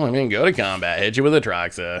passes. Well, I mean, go to combat, hit you with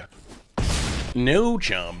Atroxa. No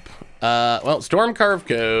chump. Well, Stormcarved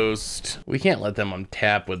Ghost. We can't let them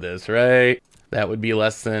untap with this, right? That would be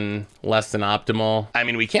less than optimal. I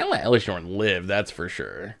mean, we can't let Elish Norn live, that's for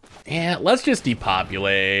sure. Yeah, let's just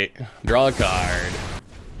depopulate. Draw a card.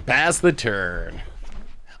 Pass the turn.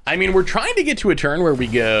 I mean, we're trying to get to a turn where we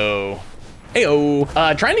go...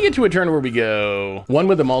 Heyo. Trying to get to a turn where we go 1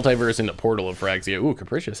 with the multiverse into Portal of Phyrexia. Ooh,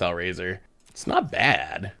 Capricious Hellraiser. It's not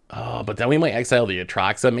bad. Oh, but then we might exile the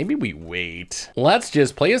Atroxa. Maybe we wait. Let's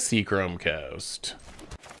just play a Seachrome Coast.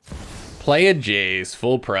 Play a Jace,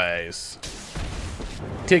 full price.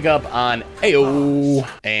 Tick up on Ayo.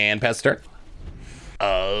 And pass turn.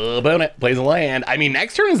 Opponent plays a land. I mean,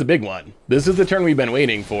 next turn is the big one. This is the turn we've been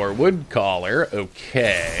waiting for. Woodcaller,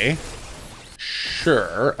 okay.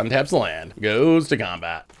 Sure, untaps the land. Goes to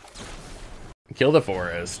combat. Kill the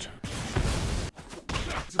forest.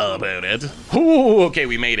 About it. Ooh, okay,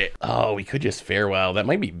 we made it. Oh, we could just farewell. That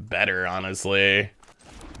might be better, honestly.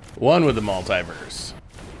 One with the multiverse.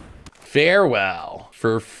 Farewell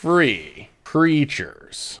for free.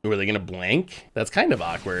 Creatures. Ooh, are they gonna blink? That's kind of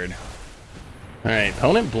awkward. All right,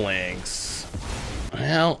 opponent blinks.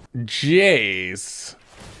 Well, Jace.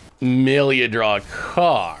 Mill, draw a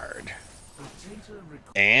card.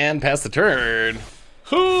 And pass the turn.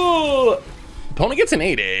 Ooh. Opponent gets an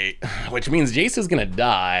 8/8, which means Jace is gonna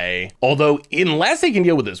die. Although, unless they can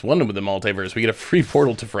deal with this one with the multiverse, we get a free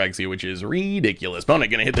portal to Phyrexia, which is ridiculous.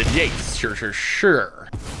 Opponent gonna hit the Jace, sure.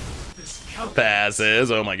 Passes,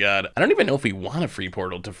 oh my god. I don't even know if we want a free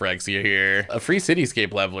portal to Phyrexia here. A free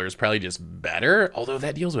Cityscape Leveler is probably just better, although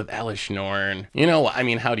that deals with Elish Norn. You know, I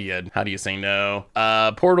mean, how do you say no?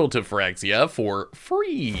 Portal to Phyrexia for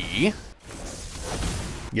free.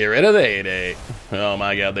 Get rid of the 8/8. Oh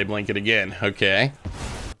my god, they blink it again. Okay.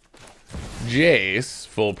 Jace,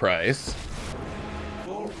 full price.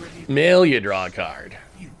 Mill, draw a card.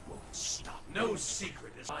 You won't stop. No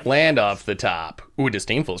secret is Land off the top. Ooh,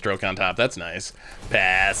 Disdainful Stroke on top. That's nice.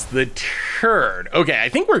 Pass the turn. Okay, I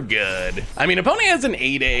think we're good. I mean, opponent has an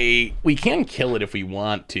 8/8. We can kill it if we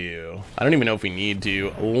want to. I don't even know if we need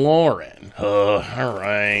to. Lauren. All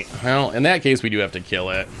right. Well, in that case, we do have to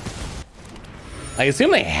kill it. I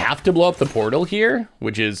assume they have to blow up the portal here,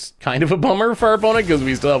 which is kind of a bummer for our opponent because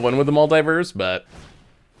we still have one with the multiverse, but...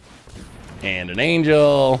 And an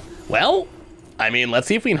angel. Well, I mean, let's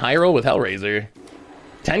see if we can high roll with Hellraiser.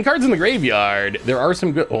 10 cards in the graveyard. There are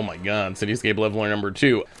some good... Oh my god, Cityscape Leveler number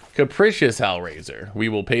 2. Capricious Hellraiser. We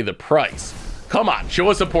will pay the price. Come on, show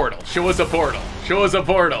us a portal. Show us a portal. Show us a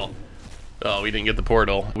portal. Oh, we didn't get the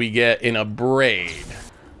portal. We get an Abrade.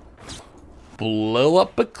 Blow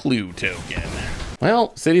up a clue token. Well,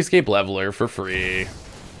 Cityscape Leveler for free.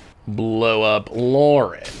 Blow up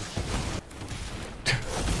Lauren.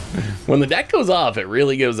 When the deck goes off, it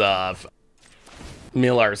really goes off.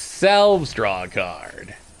 Mill ourselves, draw a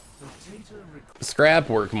card. Scrap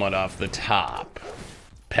Workmud off the top.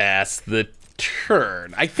 Pass the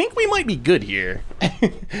turn. I think we might be good here.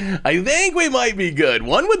 I think we might be good.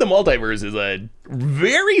 One with the multiverse is a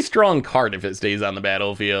very strong card if it stays on the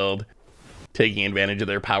battlefield. Taking advantage of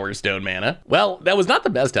their Power Stone mana. Well, that was not the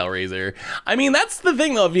best Hellraiser. I mean, that's the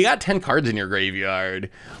thing though, if you got 10 cards in your graveyard,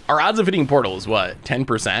 our odds of hitting portal is what,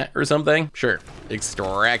 10% or something? Sure,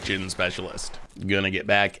 Extraction Specialist. Gonna get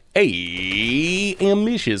back a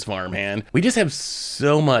ambitious farmhand. We just have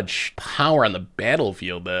so much power on the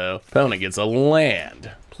battlefield though. Opponent gets a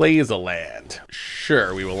land, plays a land.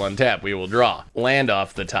 Sure, we will untap, we will draw. Land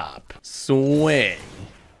off the top, swing.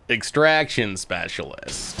 Extraction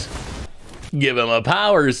Specialist. Give him a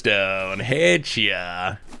Power Stone, hit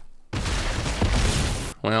ya.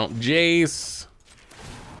 Well, Jace,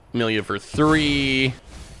 Mill for 3.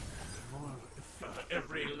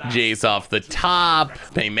 Jace off the top,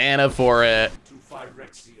 pay mana for it.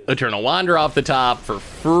 Eternal Wander off the top for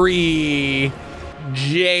free.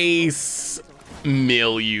 Jace,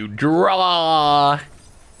 Mill, draw.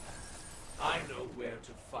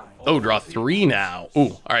 Oh, draw 3 now.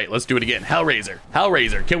 Ooh, all right, let's do it again. Hellraiser,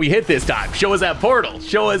 Hellraiser, can we hit this time? Show us that portal,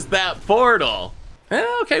 show us that portal.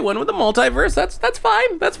 Okay, one with the multiverse, that's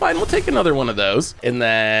fine, that's fine. We'll take another one of those. And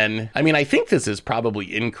then, I mean, I think this is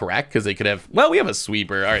probably incorrect because they could have, well, we have a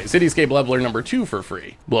sweeper. All right, Cityscape Leveler number 2 for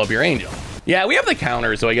free. Blow up your angel. Yeah, we have the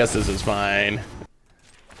counter, so I guess this is fine.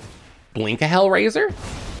 Blink a Hellraiser.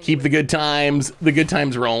 Keep the good times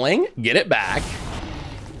rolling, get it back.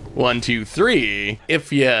 1, 2, 3.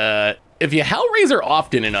 If you Hellraiser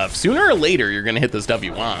often enough, sooner or later you're gonna hit the stuff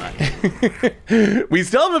you want. We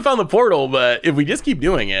still haven't found the portal, but if we just keep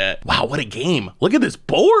doing it, wow, what a game! Look at this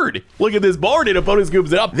board. Look at this board, and opponent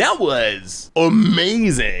scoops it up. That was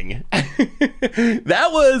amazing. that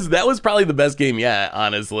was probably the best game yet,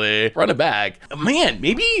 honestly. Run it back, man.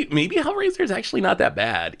 Maybe Hellraiser is actually not that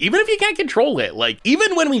bad, even if you can't control it. Like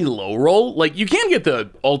even when we low roll, like you can get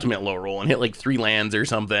the ultimate low roll and hit like 3 lands or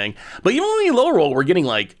something. But even when we low roll, we're getting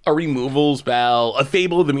like a removal spell, a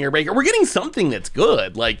Fable of the Mirror Breaker. We're getting something that's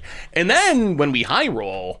good. Like, and then when we high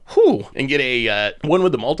roll, whew, and get a one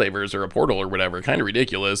with the multiverse or a portal or whatever, kind of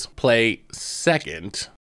ridiculous. Play second.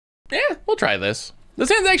 Yeah, we'll try this. This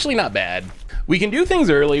hand's actually not bad. We can do things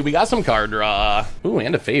early. We got some card draw. Ooh,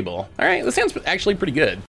 and a Fable. All right, this hand's actually pretty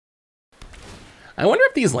good. I wonder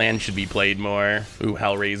if these lands should be played more. Ooh,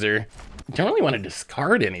 Hellraiser. Don't really want to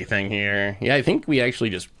discard anything here. Yeah, I think we actually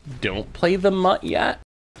just don't play the Mutt yet.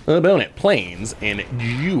 Opponent Plains and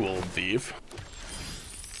Jewel Thief.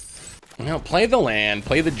 Now play the land,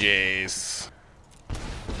 play the Jace.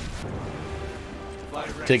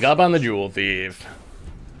 Take up on the Jewel Thief.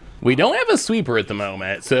 We don't have a sweeper at the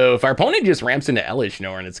moment, so if our opponent just ramps into Elish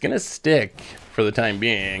Norn, it's gonna stick for the time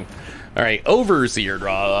being. All right, Overseer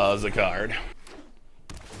draws a card.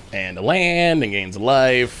 And a land and gains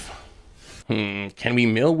life. Can we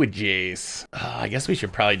mill with Jace? I guess we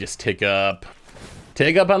should probably just tick up.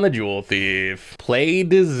 Tick up on the Jewel Thief. Play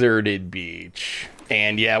Deserted Beach.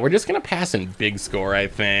 And yeah, we're just gonna pass in big score, I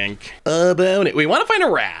think. About it. We wanna find a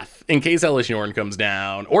Wrath in case Elish Norn comes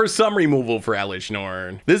down, or some removal for Elish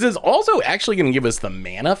Norn. This is also actually gonna give us the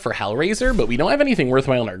mana for Hellraiser, but we don't have anything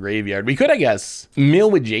worthwhile in our graveyard. We could, I guess, mill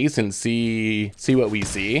with Jace and see what we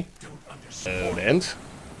see. Odent.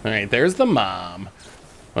 All right, there's the mom.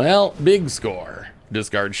 Well, big score.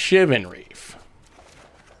 Discard Shivan Reef.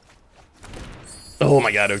 Oh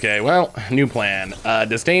my god, okay, well, new plan.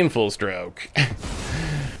 Disdainful Stroke.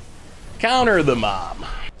 Counter the mom.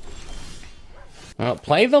 Well,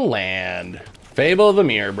 play the land. Fable of the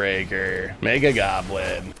Mirror Breaker. Mega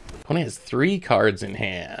Goblin. Opponent has 3 cards in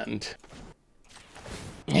hand.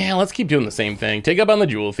 Yeah, let's keep doing the same thing. Take up on the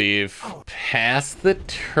Jewel Thief. Pass the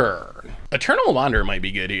turn. Eternal Wanderer might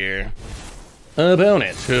be good here.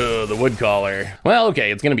 Opponent, the Woodcaller. Well,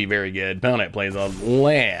 okay, it's gonna be very good. Opponent plays a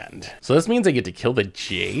land. So this means I get to kill the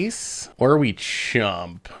Jace? Or we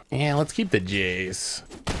chump? Yeah, let's keep the Jace.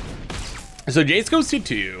 So Jace goes to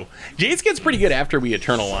 2. Jace gets pretty good after we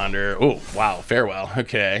Eternal Wander. Oh, wow, farewell,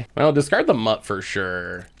 okay. Well, discard the Mutt for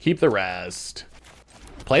sure. Keep the rest.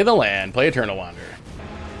 Play the land, play Eternal Wander.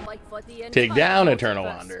 Take down Eternal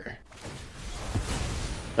Wander.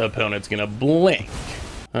 Opponent's gonna blink.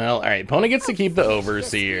 Well, all right, opponent gets to keep the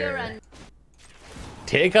Overseer.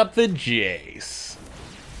 Take up the Jace.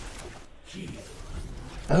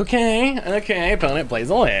 Okay, opponent plays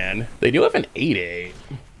a land. They do have an 8/8.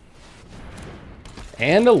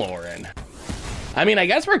 And a Lauren. I mean, I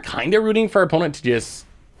guess we're kind of rooting for our opponent to just,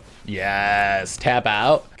 yes, tap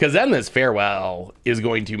out. Because then this farewell is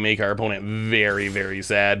going to make our opponent very, very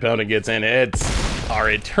sad. Opponent gets in, it's our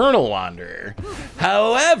Eternal Wanderer.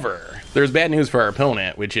 However, there's bad news for our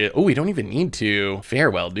opponent, which is, oh, we don't even need to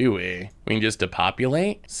farewell, do we? We can just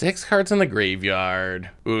depopulate. 6 cards in the graveyard.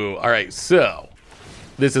 Ooh, all right, so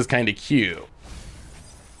this is kind of cute.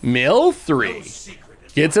 Mill 3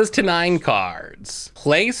 gets us to 9 cards.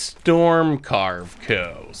 Play Stormcarve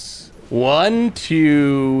Coast. 1,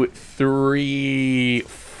 2, 3,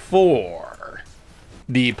 4.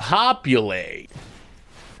 Depopulate.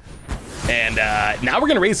 And now we're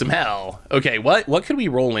gonna raise some hell. Okay, what could we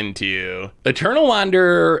roll into? Eternal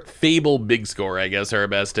Wander, Fable, Big Score, I guess, are our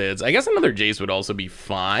best hits. I guess another Jace would also be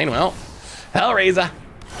fine. Well, Hellraiser,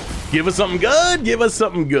 give us something good, give us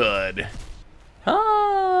something good.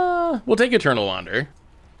 We'll take Eternal Wander.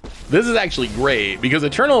 This is actually great because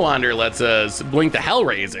Eternal Wander lets us blink the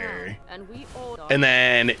Hellraiser and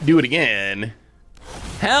then do it again.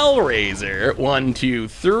 Hellraiser, 1, 2,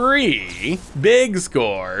 3, big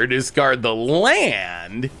score, discard the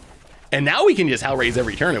land, and now we can just Hellraise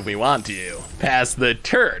every turn if we want to. Pass the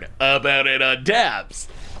turn, up out it adapts,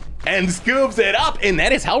 and scoops it up, and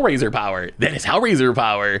that is Hellraiser power. That is Hellraiser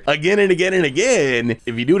power, again and again and again.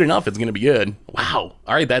 If you do it enough, it's gonna be good. Wow,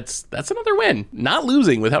 all right, that's another win. Not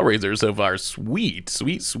losing with Hellraiser so far, sweet,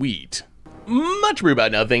 sweet, sweet. Much brew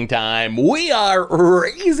about nothing time. We are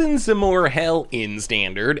raising some more hell in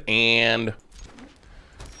standard and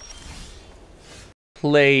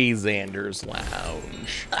play Xander's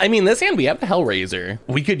Lounge. I mean, this hand we have the Hellraiser.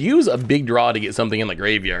 We could use a big draw to get something in the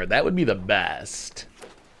graveyard. That would be the best.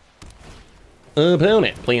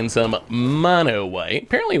 Opponent playing some mono white.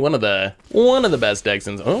 Apparently one of the best decks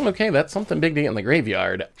in. Oh, okay, that's something big to get in the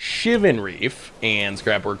graveyard. Shivan Reef and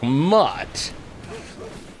Scrapwork Mutt.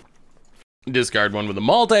 Discard one with a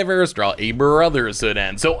Multiverse, draw a Brotherhood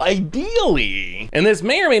end. So ideally, and this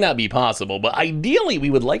may or may not be possible, but ideally we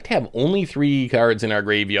would like to have only 3 cards in our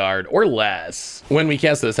graveyard or less when we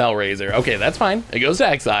cast this Hellraiser. Okay, that's fine. It goes to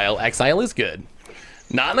Exile. Exile is good.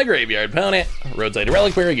 Not in the graveyard. Opponent, Roadside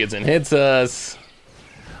Reliquary gets in, hits us.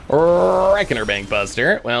 Reckoner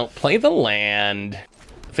Bankbuster. Well, play the land.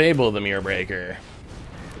 Fable of the Mirror Breaker.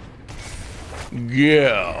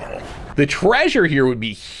 Go. The treasure here would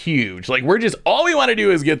be huge. Like, we're just, all we want to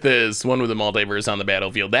do is get this one with the Multiverse on the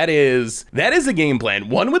battlefield. That is the game plan.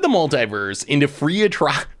 One with the Multiverse into Free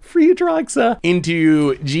Atraxa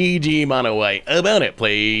into GG Mono White. Opponent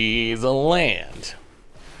plays a land.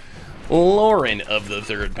 Lauren of the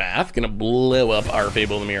Third Path, gonna blow up our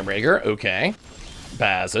Fable of the Mirror Breaker. Okay.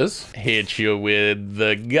 Passes. Hit you with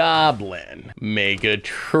the Goblin. Make a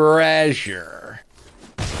treasure.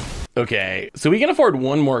 Okay, so we can afford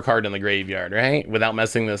one more card in the graveyard, right? Without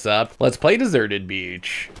messing this up. Let's play Deserted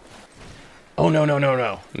Beach. Oh, no, no, no,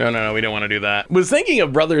 no. No, no, no, we don't want to do that. Was thinking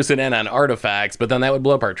of Brothers in N on artifacts, but then that would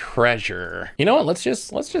blow up our treasure. You know what, let's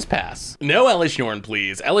just pass. No Elishnorn,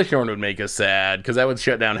 please. Elishnorn would make us sad, because that would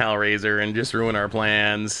shut down Hellraiser and just ruin our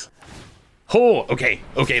plans. Oh, okay,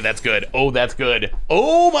 okay, that's good. Oh, that's good.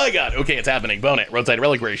 Oh my god, okay, it's happening. Bonnet, roadside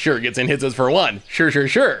reliquary, sure, gets in, hits us for 1. Sure, sure,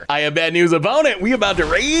 sure. I have bad news, opponent. We about to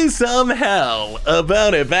raise some hell.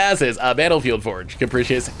 Opponent passes. Battlefield Forge,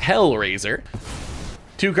 Capricious Hellraiser.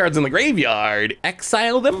 2 cards in the graveyard.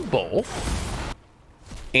 Exile them both.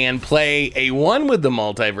 And play a 1 with the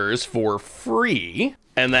multiverse for free.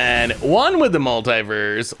 And then 1 with the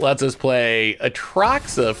multiverse lets us play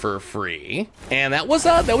Atraxa for free. And that was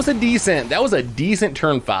a decent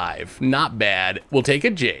turn 5. Not bad. We'll take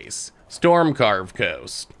a Jace. Stormcarved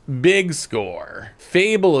Coast. Big score.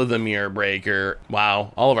 Fable of the Mirror Breaker.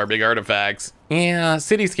 Wow, all of our big artifacts. Yeah,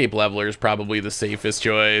 Cityscape Leveler is probably the safest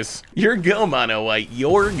choice. Your go, Mono White,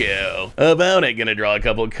 your go. Opponent gonna draw a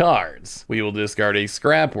couple cards. We will discard a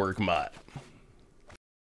Scrapwork Mutt.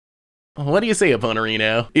 What do you say,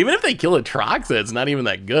 Opponerino? Even if they kill Atraxa, it's not even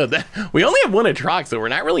that good. We only have 1 Atraxa. We're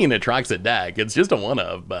not really an Atraxa deck. It's just a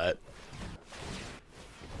 1-of, but...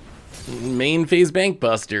 Main phase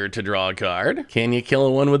Bankbuster to draw a card. Can you kill a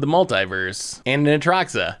 1 with the multiverse? And an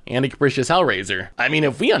Atraxa, and a Capricious Hellraiser. I mean,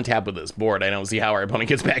 if we untap with this board, I don't see how our opponent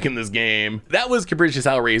gets back in this game. That was Capricious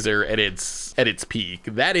Hellraiser at its peak.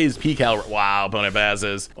 That is peak Hellraiser. Wow, opponent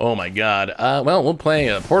passes. Oh my god. Well, we'll play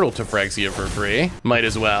a Portal to Phyrexia for free. Might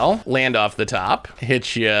as well. Land off the top.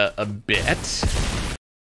 Hit you a bit.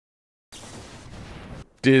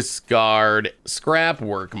 Discard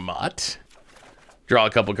Scrapwork Mutt. Draw a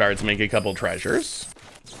couple cards, make a couple treasures.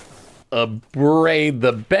 Abrade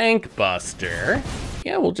the Bankbuster.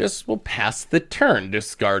 Yeah, we'll pass the turn.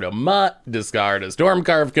 Discard a Mutt, discard a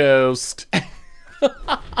Stormcarved Coast.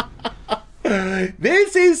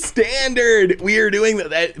 This is standard. We are doing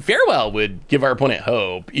that. Farewell would give our opponent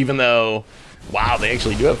hope, even though, wow, they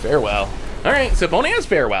actually do have Farewell. All right, so opponent has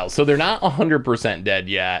Farewell, so they're not 100% dead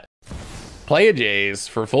yet. Play a Jace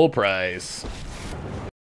for full price.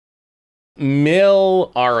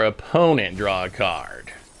 Mill our opponent, draw a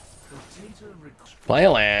card. Play a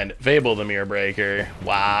land, Fable the Mirror Breaker.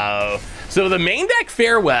 Wow. So the main deck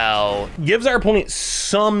Farewell gives our opponent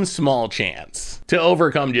some small chance to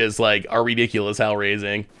overcome just like our ridiculous hell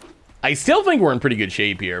raising. I still think we're in pretty good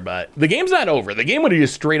shape here, but the game's not over. The game would have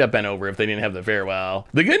just straight up been over if they didn't have the Farewell.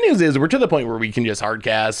 The good news is we're to the point where we can just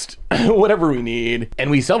hardcast whatever we need, and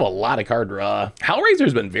we still have a lot of card draw.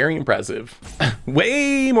 Hellraiser's been very impressive.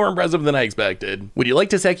 Way more impressive than I expected. Would you like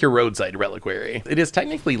to sack your roadside reliquary? It is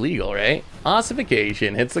technically legal, right?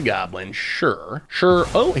 Ossification hits the goblin, sure. Sure,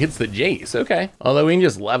 oh, hits the Jace, okay. Although we can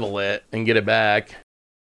just level it and get it back.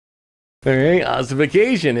 All right,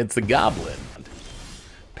 Ossification hits the goblin.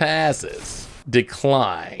 Passes.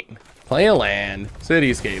 Decline. Play a land.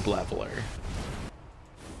 Cityscape Leveler.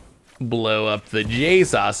 Blow up the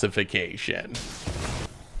Jace Ossification.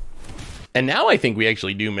 And now I think we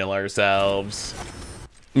actually do mill ourselves.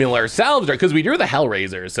 Mill ourselves, because we drew the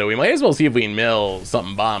Hellraiser, so we might as well see if we can mill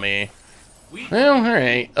something bomby. Well, all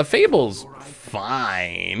right. A Fable's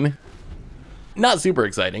fine. Not super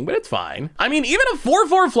exciting, but it's fine. I mean, even a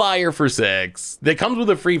 4/4 flyer for 6 that comes with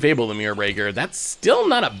a free Fable the Mirror Breaker, that's still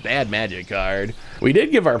not a bad Magic card. We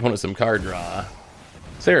did give our opponent some card draw.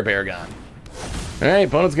 Sarah Paragon. All right,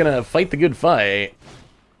 opponent's gonna fight the good fight.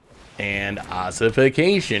 And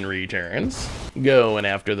Ossification returns. Going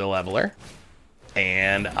after the Leveler.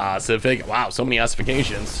 And Ossific, wow, so many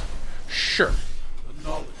Ossifications. Sure.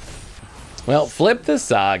 Well, flip the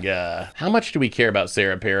Saga. How much do we care about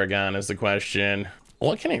Sarah Paragon is the question.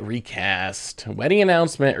 What can I recast? Wedding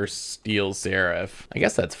Announcement or Steel Seraph? I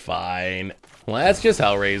guess that's fine. Well, that's just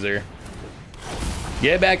Hellraiser.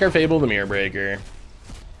 Get back our Fable the Mirror Breaker.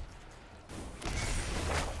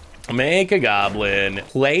 Make a goblin.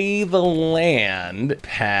 Play the land.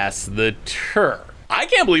 Pass the turn. I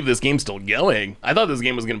can't believe this game's still going. I thought this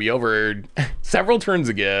game was gonna be over several turns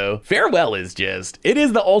ago. Farewell is just, it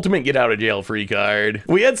is the ultimate get out of jail free card.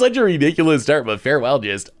 We had such a ridiculous start, but Farewell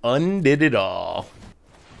just undid it all.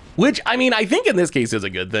 Which, I mean, I think in this case is a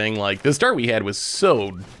good thing. Like, the start we had was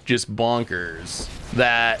so just bonkers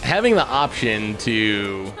that having the option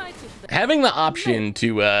to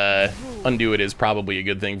undo it is probably a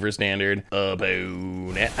good thing for standard.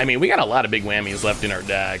 Opponent. I mean, we got a lot of big whammies left in our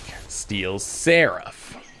deck. Steel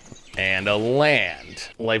Seraph. And a land.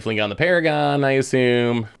 Lifelink on the Paragon, I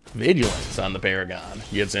assume. Vigilance on the Paragon.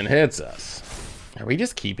 Gets in, hits us. Are we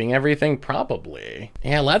just keeping everything? Probably.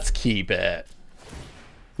 Yeah, let's keep it.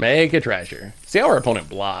 Make a treasure. See how our opponent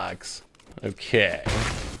blocks. Okay.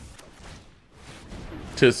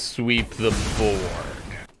 to sweep the board.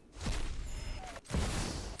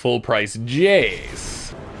 Full price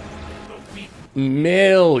Jace.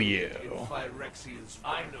 Mill you.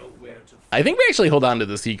 I think we actually hold on to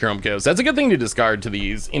the Seachrome Coast. That's a good thing to discard to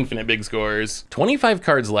these infinite big scores. 25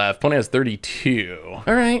 cards left. Opponent has 32. All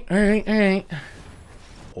right, all right, all right.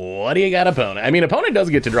 What do you got, opponent? I mean, opponent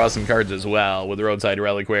does get to draw some cards as well with Roadside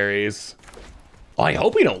Reliquaries. Oh, I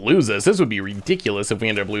hope we don't lose this. This would be ridiculous if we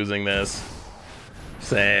end up losing this.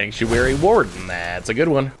 Sanctuary Warden, that's a good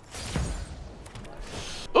one.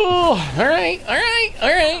 Oh, all right, all right, all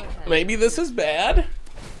right. Maybe this is bad.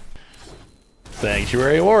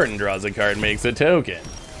 Sanctuary Warden draws a card, makes a token.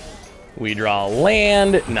 We draw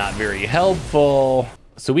land, not very helpful.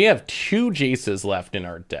 So we have 2 Jaces left in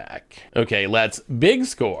our deck. Okay, let's big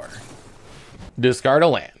score. Discard a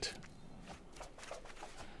land.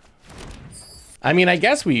 I mean, I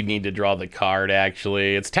guess we need to draw the card,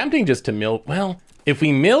 actually. It's tempting just to mill. Well, if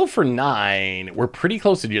we mill for 9, we're pretty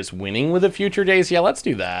close to just winning with a future Jace. Yeah, let's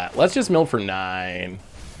do that. Let's just mill for 9.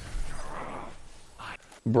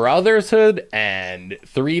 Brotherhood and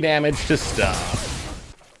 3 damage to stop.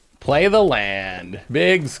 Play the land.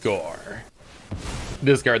 Big score.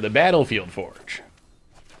 Discard the Battlefield Forge.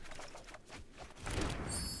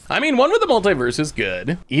 I mean, 1 with the multiverse is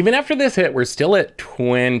good. Even after this hit, we're still at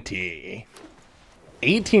 20.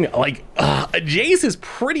 18, like, a Jace is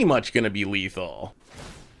pretty much gonna be lethal.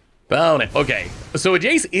 Opponent. Okay, so a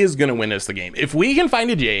Jace is gonna win us the game. If we can find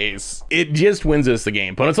a Jace, it just wins us the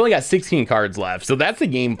game. Opponent's only got 16 cards left, so that's the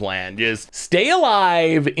game plan. Just stay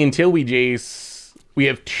alive until we Jace. We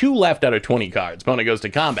have 2 left out of 20 cards. Opponent goes to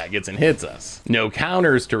combat, gets and hits us. No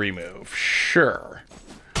counters to remove, sure.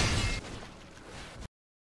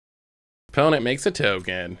 Opponent makes a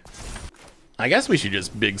token. I guess we should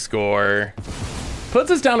just big score. Puts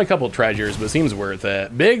us down a couple treasures, but seems worth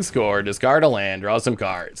it. Big score, discard a land, draw some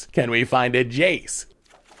cards. Can we find a Jace?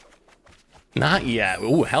 Not yet.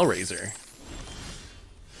 Ooh, Hellraiser.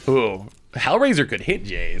 Ooh, Hellraiser could hit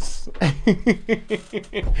Jace.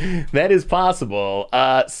 That is possible.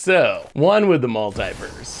 So, 1 with the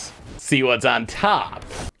multiverse. See what's on top.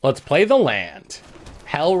 Let's play the land.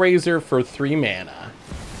 Hellraiser for 3 mana.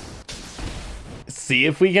 See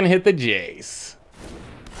if we can hit the Jace.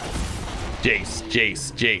 Jace,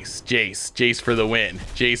 Jace, Jace, Jace, Jace for the win.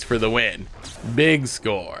 Jace for the win. Big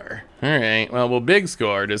score. All right, well, we'll big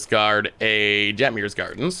score, discard a Jetmir's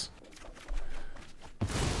Gardens.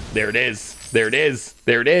 There it is, there it is,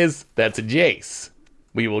 there it is. That's a Jace.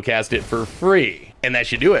 We will cast it for free. And that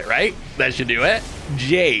should do it, right? That should do it.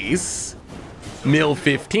 Jace, mill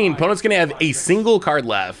 15. Opponent's gonna have a single card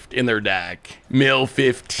left in their deck. Mill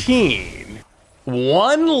 15.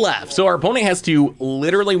 1 left, so our opponent has to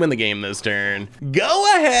literally win the game this turn.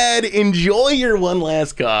 Go ahead, enjoy your 1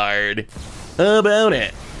 last card.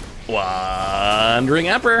 Opponent, Wandering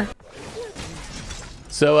Emperor.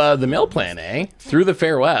 So the mill plan, eh? Through the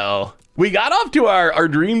farewell. We got off to our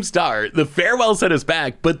dream start. The farewell set us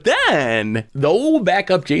back, but then the old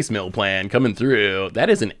backup Jace mill plan coming through. That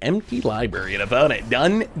is an empty library and opponent.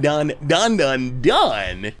 Done, done, done, done,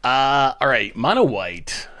 done. All right, mono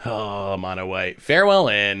white. Oh, mono white. Farewell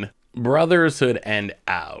in, Brotherhood and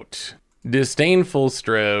out. Disdainful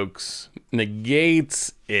Strokes,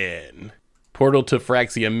 negates in. Portal to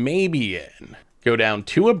Phyrexia maybe in. Go down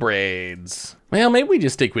 2 Abrades. Well, maybe we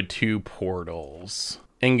just stick with 2 portals.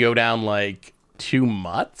 And go down like 2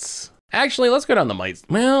 Mutts? Actually, let's go down the Mites.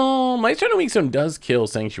 Well, Mites Trying to Weak Stone does kill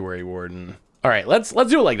Sanctuary Warden. All right, let's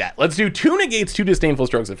do it like that. Let's do 2 negates, 2 Disdainful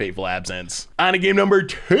Strokes of Fateful Absence on a game number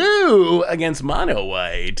 2 against Mono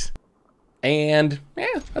White. And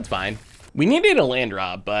yeah, that's fine. We needed a land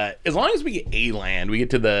drop, but as long as we get a land, we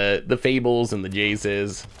get to the Fables and the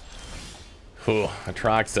Jaces. Ooh,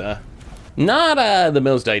 Atraxa. Not the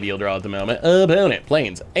most ideal draw at the moment. Opponent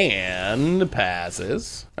planes and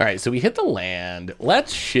passes. All right, so we hit the land.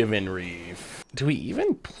 Let's Shivan Reef. Do we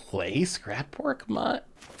even play Scrapwork Mutt?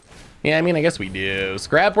 Yeah, I mean, I guess we do.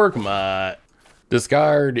 Scrapwork Mutt.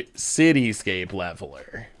 Discard Cityscape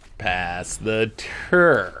Leveler. Pass the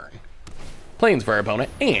turn. Planes for our opponent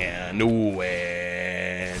and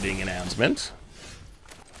wedding announcement.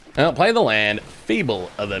 I'll play the land. Fable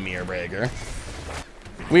of the Mirror Breaker.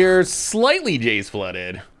 We're slightly Jace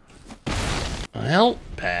flooded. Well,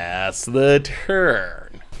 pass the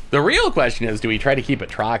turn. The real question is, do we try to keep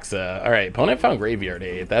Atraxa? All right, opponent found Graveyard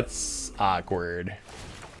 8. That's awkward.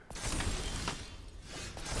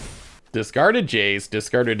 Discarded Jace,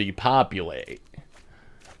 discarded Depopulate.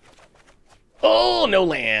 Oh, no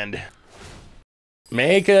land.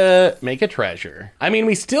 Make a treasure. I mean,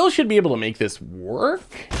 we still should be able to make this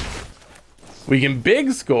work. We can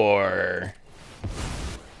big score.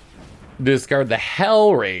 Discard the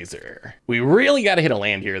Hellraiser. We really got to hit a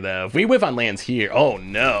land here, though. If we whiff on lands here, oh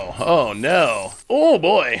no, oh no. Oh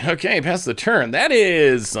boy, okay, pass the turn. That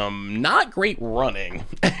is some not great running.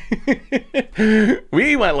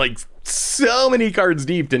 We went like so many cards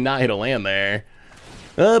deep to not hit a land there.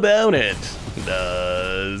 About it.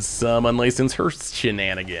 Does some unlicensed hearse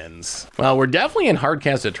shenanigans. Well, we're definitely in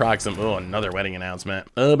hardcast Atroxum. Oh, another wedding announcement.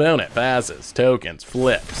 About it. Passes, tokens,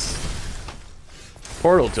 flips.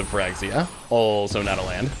 Portal to Phyrexia. Also not a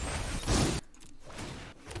land.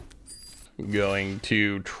 Going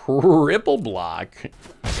to triple block.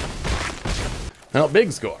 Oh,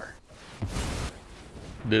 big score.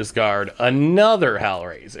 Discard another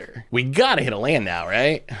Hellraiser. We gotta hit a land now,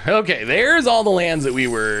 right? Okay, there's all the lands that we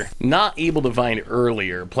were not able to find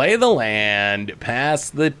earlier. Play the land,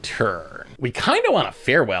 pass the turn. We kind of want a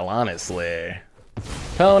farewell, honestly.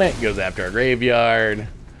 Opponent goes after our graveyard.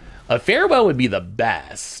 A farewell would be the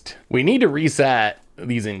best. We need to reset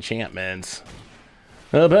these enchantments.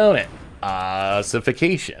 Opponent,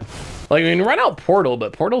 ossification. Like, we can run out Portal,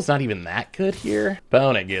 but Portal's not even that good here.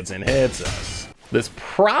 Opponent gets in, hits us. This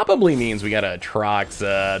probably means we got a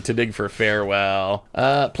Atroxa to dig for farewell.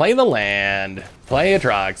 Play the land, play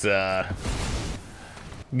Atroxa.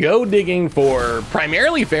 Go digging for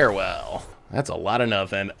primarily farewell. That's a lot of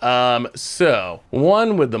nothing. So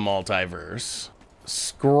one with the multiverse,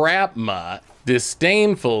 Scrap Mutt,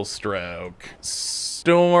 Disdainful Stroke,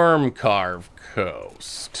 Storm Carve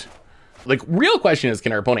Coast. Like, real question is,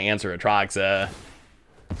 can our opponent answer Atroxa?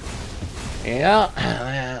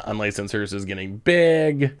 Yeah, unlicensed hearse is getting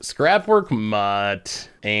big. Scrapwork Mutt,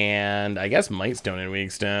 and I guess Mightstone and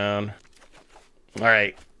Weakstone. All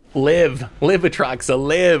right, live, Atroxa,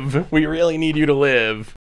 live. We really need you to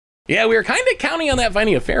live. Yeah, we were kind of counting on that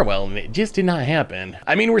finding a farewell, and it just did not happen.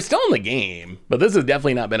 I mean, we're still in the game, but this has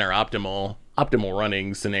definitely not been our optimal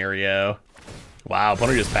running scenario. Wow,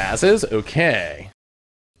 opponent just passes. Okay,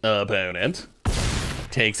 opponent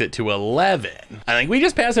takes it to 11. I think we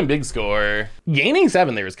just passed him big score. Gaining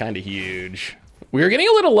 7 there is kind of huge. We were getting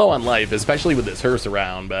a little low on life, especially with this hearse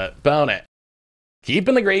around, but opponent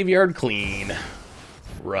keeping the graveyard clean.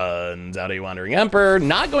 Runs out a Wandering Emperor.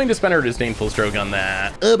 Not going to spend our Disdainful Stroke on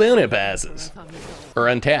that. Opponent passes. Or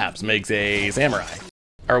untaps, makes a Samurai.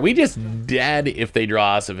 Are we just dead if they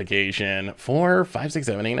draw ossification? 4, 5, 6,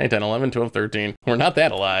 7, 8, 9, 10, 11, 12, 13. We're not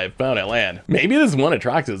that alive. Opponent land. Maybe this one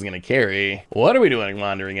Atroxa is going to carry. What are we doing,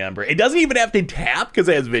 Wandering Emperor? It doesn't even have to tap because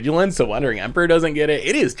it has Vigilance, so Wandering Emperor doesn't get it.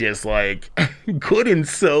 It is just like good in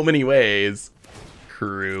so many ways.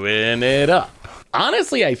 Crewing it up.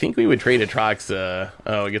 Honestly, I think we would trade Atroxa.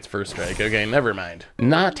 Oh, it gets first strike. Okay, never mind.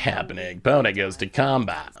 Not happening. Opponent goes to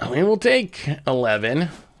combat. We will take 11.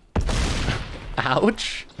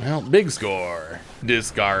 Ouch. Well, big score.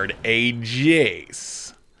 Discard a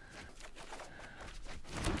Jace.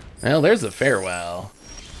 Well, there's a farewell.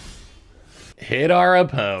 Hit our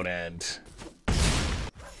opponent.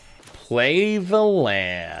 Play the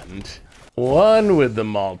land. One with the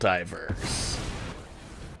multiverse.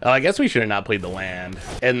 Oh, I guess we should have not played the land.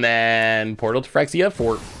 And then Portal to Phyrexia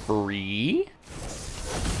for free.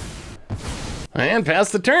 And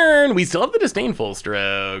pass the turn. We still have the Disdainful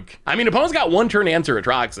Stroke. I mean, opponent's got one turn to answer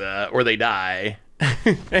Atroxa, or they die.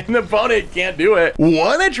 And the opponent can't do it.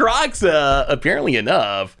 One Atroxa, apparently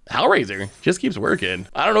enough. Hellraiser just keeps working.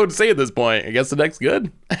 I don't know what to say at this point. I guess the deck's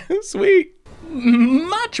good. Sweet.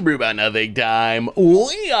 Much brew about nothing time.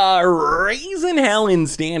 We are raising hell in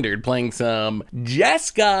standard, playing some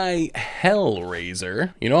Jeskai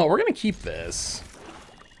Hellraiser. You know what? We're gonna keep this.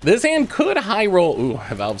 This hand could high roll. Ooh,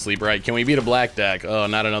 Valve Sleep, right. Can we beat a black deck? Oh,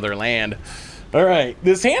 not another land. All right,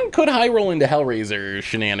 this hand could high roll into Hellraiser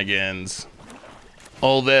shenanigans.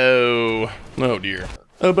 Although, oh dear.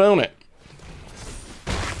 Opponent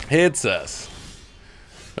hits us.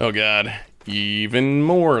 Oh God, even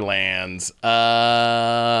more lands.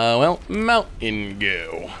 Well, Mountain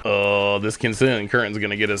Go. Oh, this Consistent Current's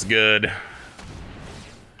gonna get us good.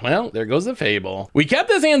 Well, there goes the Fable. We kept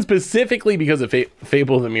this hand specifically because of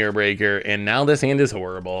Fable the Mirror Breaker, and now this hand is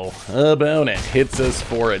horrible. Opponent hits us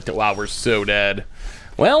for it. Wow, we're so dead.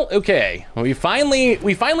 Well, okay. We finally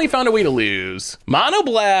found a way to lose. Mono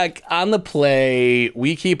black on the play.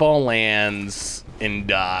 We keep all lands and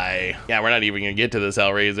die. Yeah, we're not even gonna get to this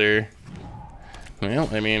Hellraiser. Well,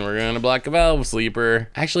 I mean, we're gonna block a Valve Sleeper.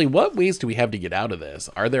 Actually, what ways do we have to get out of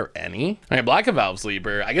this? Are there any? All right, block a Valve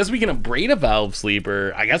Sleeper. I guess we can abrade a Valve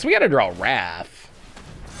Sleeper. I guess we gotta draw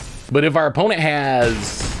Wrath. But if our opponent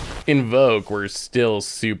has Invoke, we're still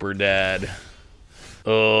super dead.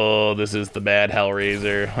 Oh, this is the bad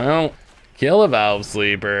Hellraiser. Well, kill a Valve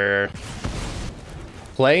Sleeper.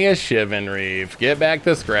 Play a Shivan Reef. Get back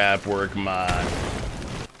the Scrapwork mod.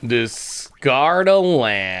 Discard a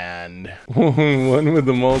land. One with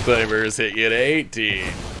the multiverse hit you at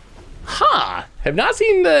 18. Huh. Have not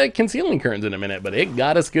seen the Concealing Curtains in a minute, but it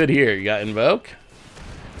got us good here. You got Invoke.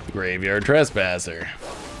 Graveyard Trespasser.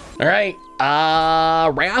 All right.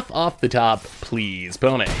 Wrath off the top, please.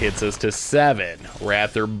 Opponent hits us to 7.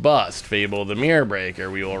 Wrath or bust. Fable of the Mirror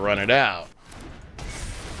Breaker. We will run it out.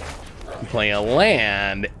 Play a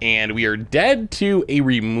land, and we are dead to a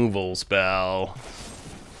removal spell.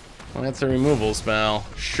 Well, that's a removal spell.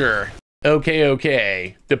 Sure.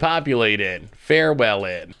 Okay. Depopulate it. Farewell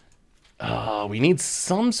it. Oh, we need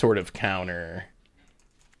some sort of counter.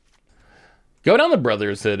 Go down the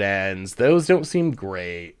Brotherhood Ends. Those don't seem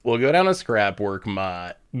great. We'll go down a Scrapwork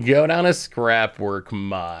Mutt.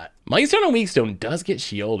 Mightstone and Weakstone does get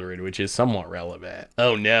shielded, which is somewhat relevant.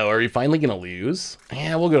 Oh no, are we finally gonna lose?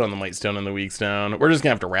 Yeah, we'll go down the Mightstone and the Weakstone. We're just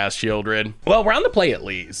gonna have to Wrath Shieldred. Well, we're on the play at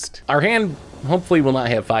least. Our hand hopefully will not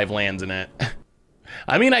have 5 lands in it.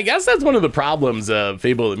 I mean, I guess that's one of the problems of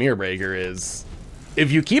Fable of the Mirror Breaker is if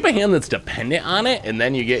you keep a hand that's dependent on it and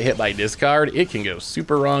then you get hit by discard, it can go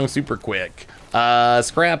super wrong super quick.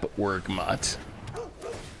 Scrapwork Mutt.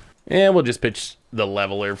 And we'll just pitch the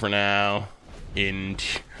Leveler for now.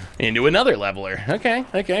 Into another Leveler. Okay.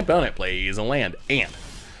 Opponent plays a land and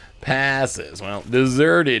passes. Well,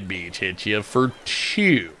 Deserted Beach hits you for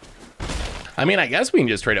 2. I mean, I guess we can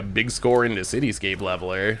just trade a big score into Cityscape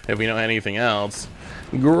Leveler if we don't have anything else.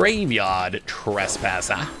 Graveyard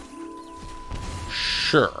Trespasser.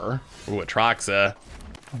 Sure. Ooh, Atraxa.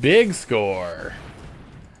 Big score.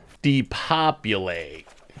 Depopulate.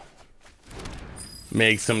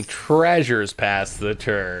 Make some treasures pass the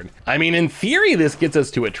turn. I mean, in theory, this gets us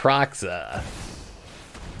to Atraxa.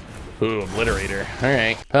 Ooh, Obliterator. All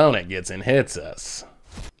right. Opponent gets and hits us.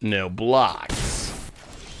 No blocks.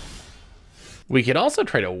 We could also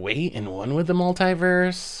try to wait in one with the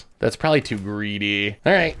multiverse. That's probably too greedy.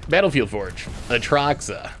 All right. Battlefield Forge.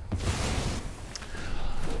 Atraxa.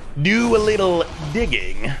 Do a little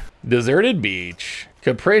digging. Deserted Beach.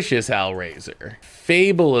 Capricious Hellraiser.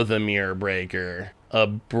 Fable of the Mirror Breaker.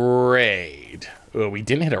 Abrade. Oh, we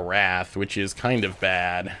didn't hit a Wrath, which is kind of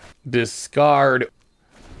bad. Discard.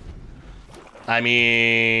 I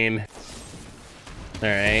mean...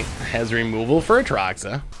 Alright. Has removal for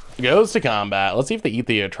Atraxa. Goes to combat. Let's see if they eat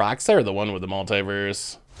the Atraxa or the one with the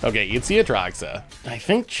multiverse. Okay, eats the Atraxa. I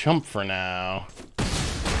think chump for now.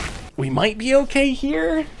 We might be okay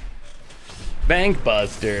here. Bank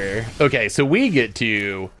Buster. Okay, so we get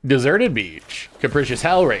to Deserted Beach. Capricious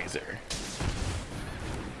Hellraiser.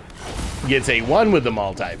 Gets a 1 with the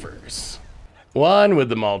multiverse. 1 with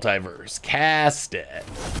the multiverse. Cast it.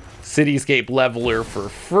 Cityscape Leveler for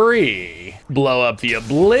free. Blow up the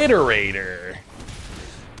Obliterator.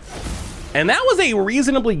 And that was a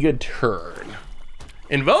reasonably good turn.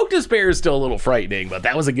 Invoke Despair is still a little frightening, but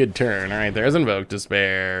that was a good turn. All right, there's Invoke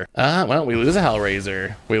Despair. Well, we lose a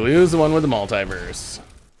Hellraiser. We lose the one with the multiverse.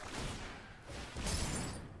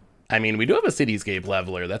 I mean, we do have a Cityscape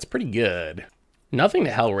Leveler. That's pretty good. Nothing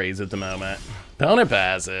to Hellraise at the moment. Opponent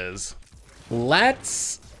passes.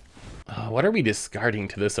 Let's... what are we discarding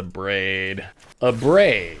to this Abrade?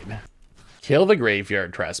 Abrade. Kill the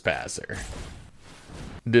Graveyard Trespasser.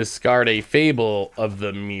 Discard a Fable of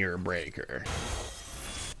the Mirror Breaker.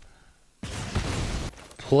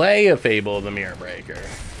 Play a Fable of the Mirror Breaker.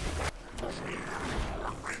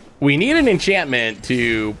 We need an enchantment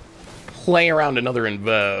to play around another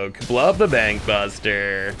Invoke. Blow up the Bank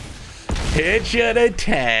Buster. Hit you to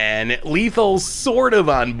 10. Lethal sort of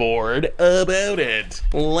on board. About it.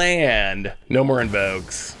 Land. No more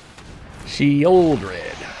Invokes.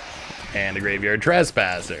 Shieldred. And a Graveyard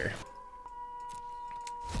Trespasser.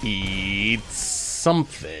 Eat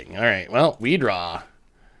something. All right, well, we draw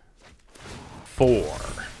 4.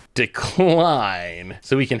 Decline.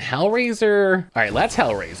 So we can Hellraiser. All right, let's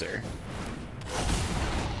Hellraiser.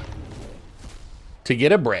 To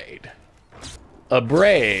get Abrade.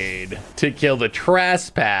 Abrade to kill the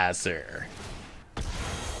Trespasser.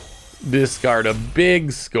 Discard a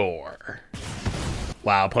big score.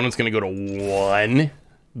 Wow, opponent's gonna go to 1.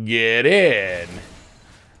 Get in.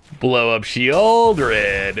 Blow up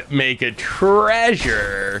Shieldred. Make a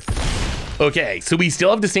treasure. Okay, so we still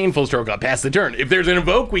have Disdainful Stroke up past the turn. If there's an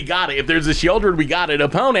Invoke, we got it. If there's a Shieldred, we got it.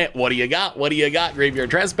 Opponent, what do you got? What do you got?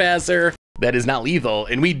 Graveyard Trespasser. That is not lethal,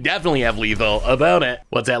 and we definitely have lethal. Opponent,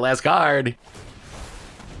 what's that last card?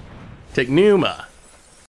 Technuma.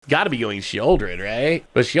 Gotta be going Shieldred, right?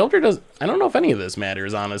 But Shieldred does... I don't know if any of this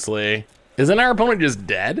matters, honestly. Isn't our opponent just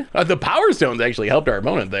dead? The Power Stones actually helped our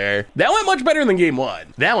opponent there. That went much better than game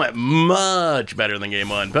one. That went much better than game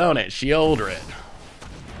one. Opponent, Shieldred.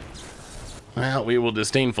 Well, we will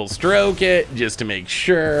Disdainful Stroke it just to make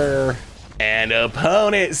sure. And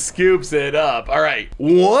opponent scoops it up. All right,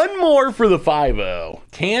 one more for the 5-0.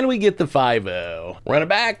 Can we get the 5-0? Run it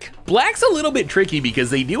back. Black's a little bit tricky because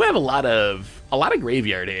they do have a lot of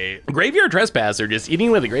graveyard hate. Graveyard Trespasser, just eating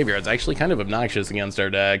away the graveyard, is actually kind of obnoxious against our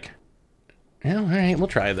deck. Yeah, all right, we'll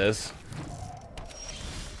try this.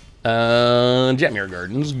 Jetmir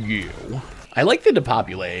Gardens, go. I like the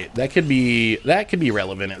Depopulate. That could be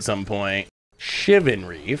relevant at some point. Shivan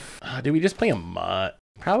Reef. Did we just play a Mutt?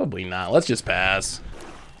 Probably not. Let's just pass.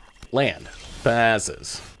 Land.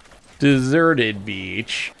 Passes. Deserted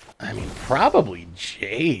Beach. I mean, probably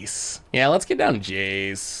Jace. Yeah, let's get down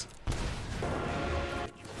Jace.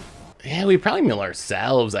 Yeah, we probably mill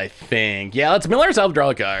ourselves, I think. Yeah, let's mill ourselves, draw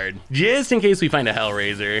a card. Just in case we find a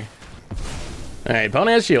Hellraiser. All right,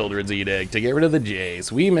 opponent has Shieldred's Edict to get rid of the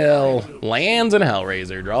Jace. We mill lands and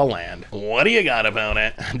Hellraiser, draw land. What do you got,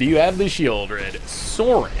 opponent? Do you have the Shieldred?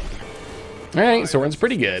 Sorin. All right, Sorin's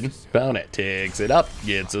pretty good. Opponent takes it up,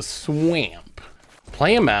 gets a Swamp.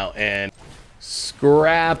 Play a Mountain.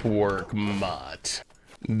 Scrapwork Mutt.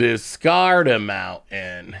 Discard a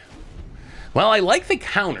Mountain. Well, I like the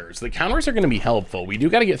counters. The counters are going to be helpful. We do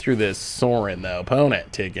got to get through this Sorin, though.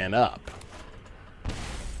 Opponent ticking up.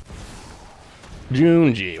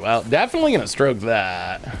 Junji. Well, definitely going to stroke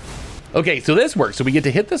that. Okay, so this works. So we get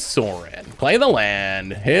to hit the Sorin, play the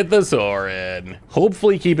land, hit the Sorin,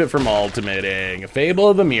 hopefully keep it from ultimating. Fable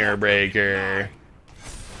of the Mirror Breaker.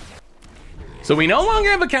 So we no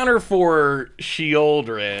longer have a counter for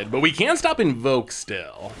Shieldred, but we can stop Invoke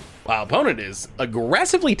still. Wow, opponent is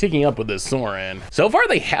aggressively ticking up with this Sorin. So far,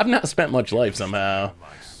 they have not spent much life somehow.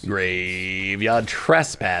 Graveyard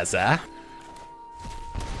Trespasser.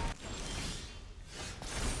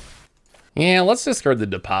 Yeah, let's discard the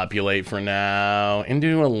Depopulate for now.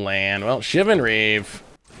 Into a land. Well, Shivan Reef.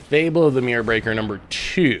 Fable of the Mirror Breaker number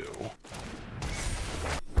 2.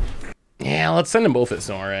 Yeah, let's send them both at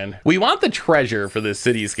Sorin. We want the treasure for the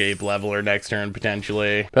Cityscape leveler next turn,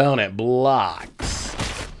 potentially. Opponent blocks.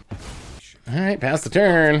 All right, pass the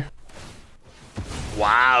turn.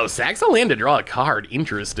 Wow, sacks a land to draw a card.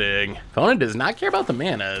 Interesting. Opponent does not care about the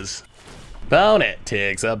manas. Opponent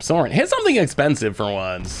takes up Sorin. Hit something expensive for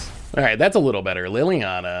once. All right, that's a little better.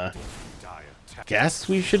 Liliana. Guess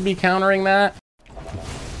we should be countering that.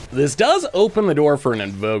 This does open the door for an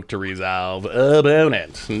Invoke to resolve.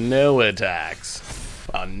 Opponent, no attacks.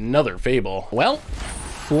 Another Fable. Well,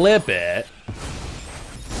 flip it.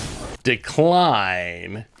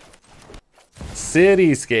 Decline.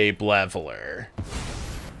 Cityscape leveler.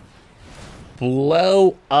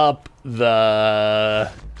 Blow up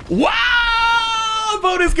the... Wow!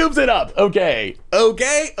 Opponent scoops it up. Okay.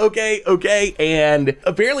 And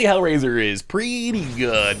apparently Hellraiser is pretty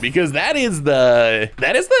good because that is the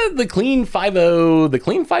clean 5-0, the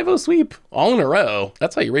clean 5-0 sweep all in a row.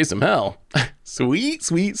 That's how you raise some hell.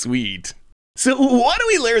 Sweet. So what do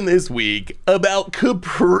we learn this week about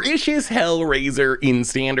Capricious Hellraiser in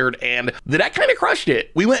Standard? And the deck kind of crushed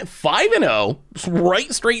it. We went 5-0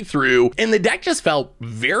 right straight through, and the deck just felt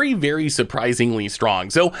very, very surprisingly strong.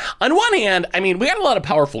 So on one hand, I mean, we got a lot of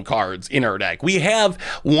powerful cards in our deck. We have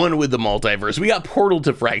one with the Multiverse. We got Portal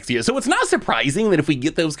to Phyrexia. So it's not surprising that if we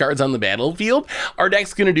get those cards on the battlefield, our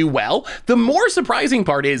deck's going to do well. The more surprising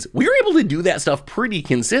part is we were able to do that stuff pretty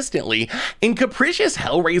consistently, and Capricious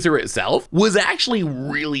Hellraiser itself was actually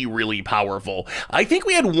really, really powerful. I think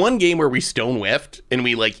we had one game where we stone whiffed and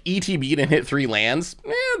we like ETB'd and hit 3 lands.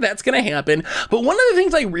 That's gonna happen. But one of the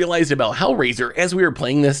things I realized about Hellraiser as we were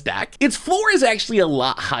playing this deck, its floor is actually a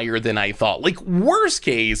lot higher than I thought. Like worst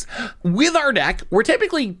case, with our deck, we're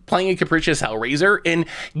typically playing a Capricious Hellraiser and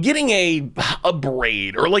getting a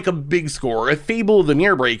Braid or like a Big Score, a Fable of the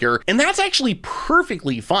Mirror Breaker, and that's actually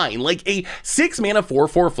perfectly fine. Like a 6 mana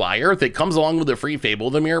 4/4 flyer that comes along with a free Fable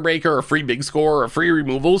of the Mirror Breaker, a free Big Score, or a free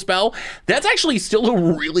removal spell, that's actually still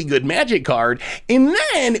a really good Magic card. And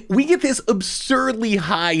then we get this absurdly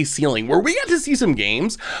high ceiling where we got to see some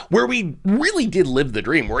games where we really did live the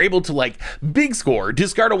dream. We're able to like Big Score,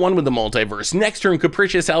 discard a 1 with the Multiverse, next turn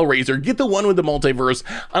Capricious Hellraiser, get the 1 with the Multiverse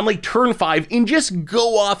on like turn 5 and just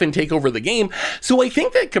go off and take over the game. So I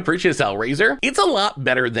think that Capricious Hellraiser, it's a lot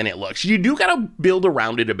better than it looks. You do gotta build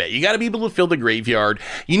around it a bit. You gotta be able to fill the graveyard.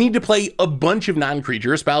 You need to play a bunch of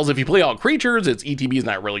non-creature spells. If you play all creatures, its ETB is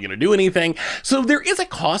not really going to do anything. So there is a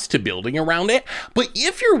cost to building around it, but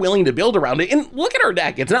if you're willing to build around it, and look at our deck,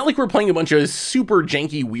 deck. It's not like we're playing a bunch of super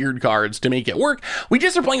janky weird cards to make it work. We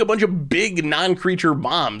just are playing a bunch of big non-creature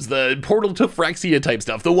bombs, the Portal to Phyrexia type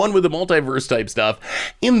stuff, the one with the multiverse type stuff,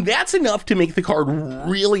 and that's enough to make the card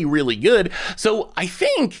really, really good. So I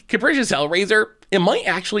think Capricious Hellraiser, it might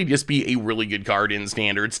actually just be a really good card in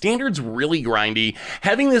Standard. Standard's really grindy.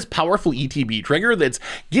 Having this powerful ETB trigger that's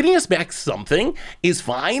getting us back something is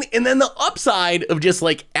fine. And then the upside of just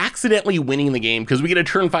like accidentally winning the game because we get a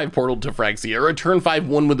turn 5 Portal to Phyrexia or a turn 5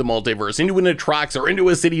 one with the multiverse into an Atrox or into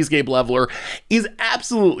a Cityscape Leveler is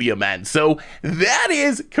absolutely immense. So that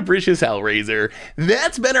is Capricious Hellraiser.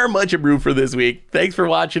 That's been our Much Brew for this week. Thanks for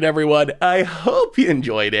watching, everyone. I hope you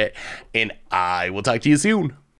enjoyed it, and I will talk to you soon.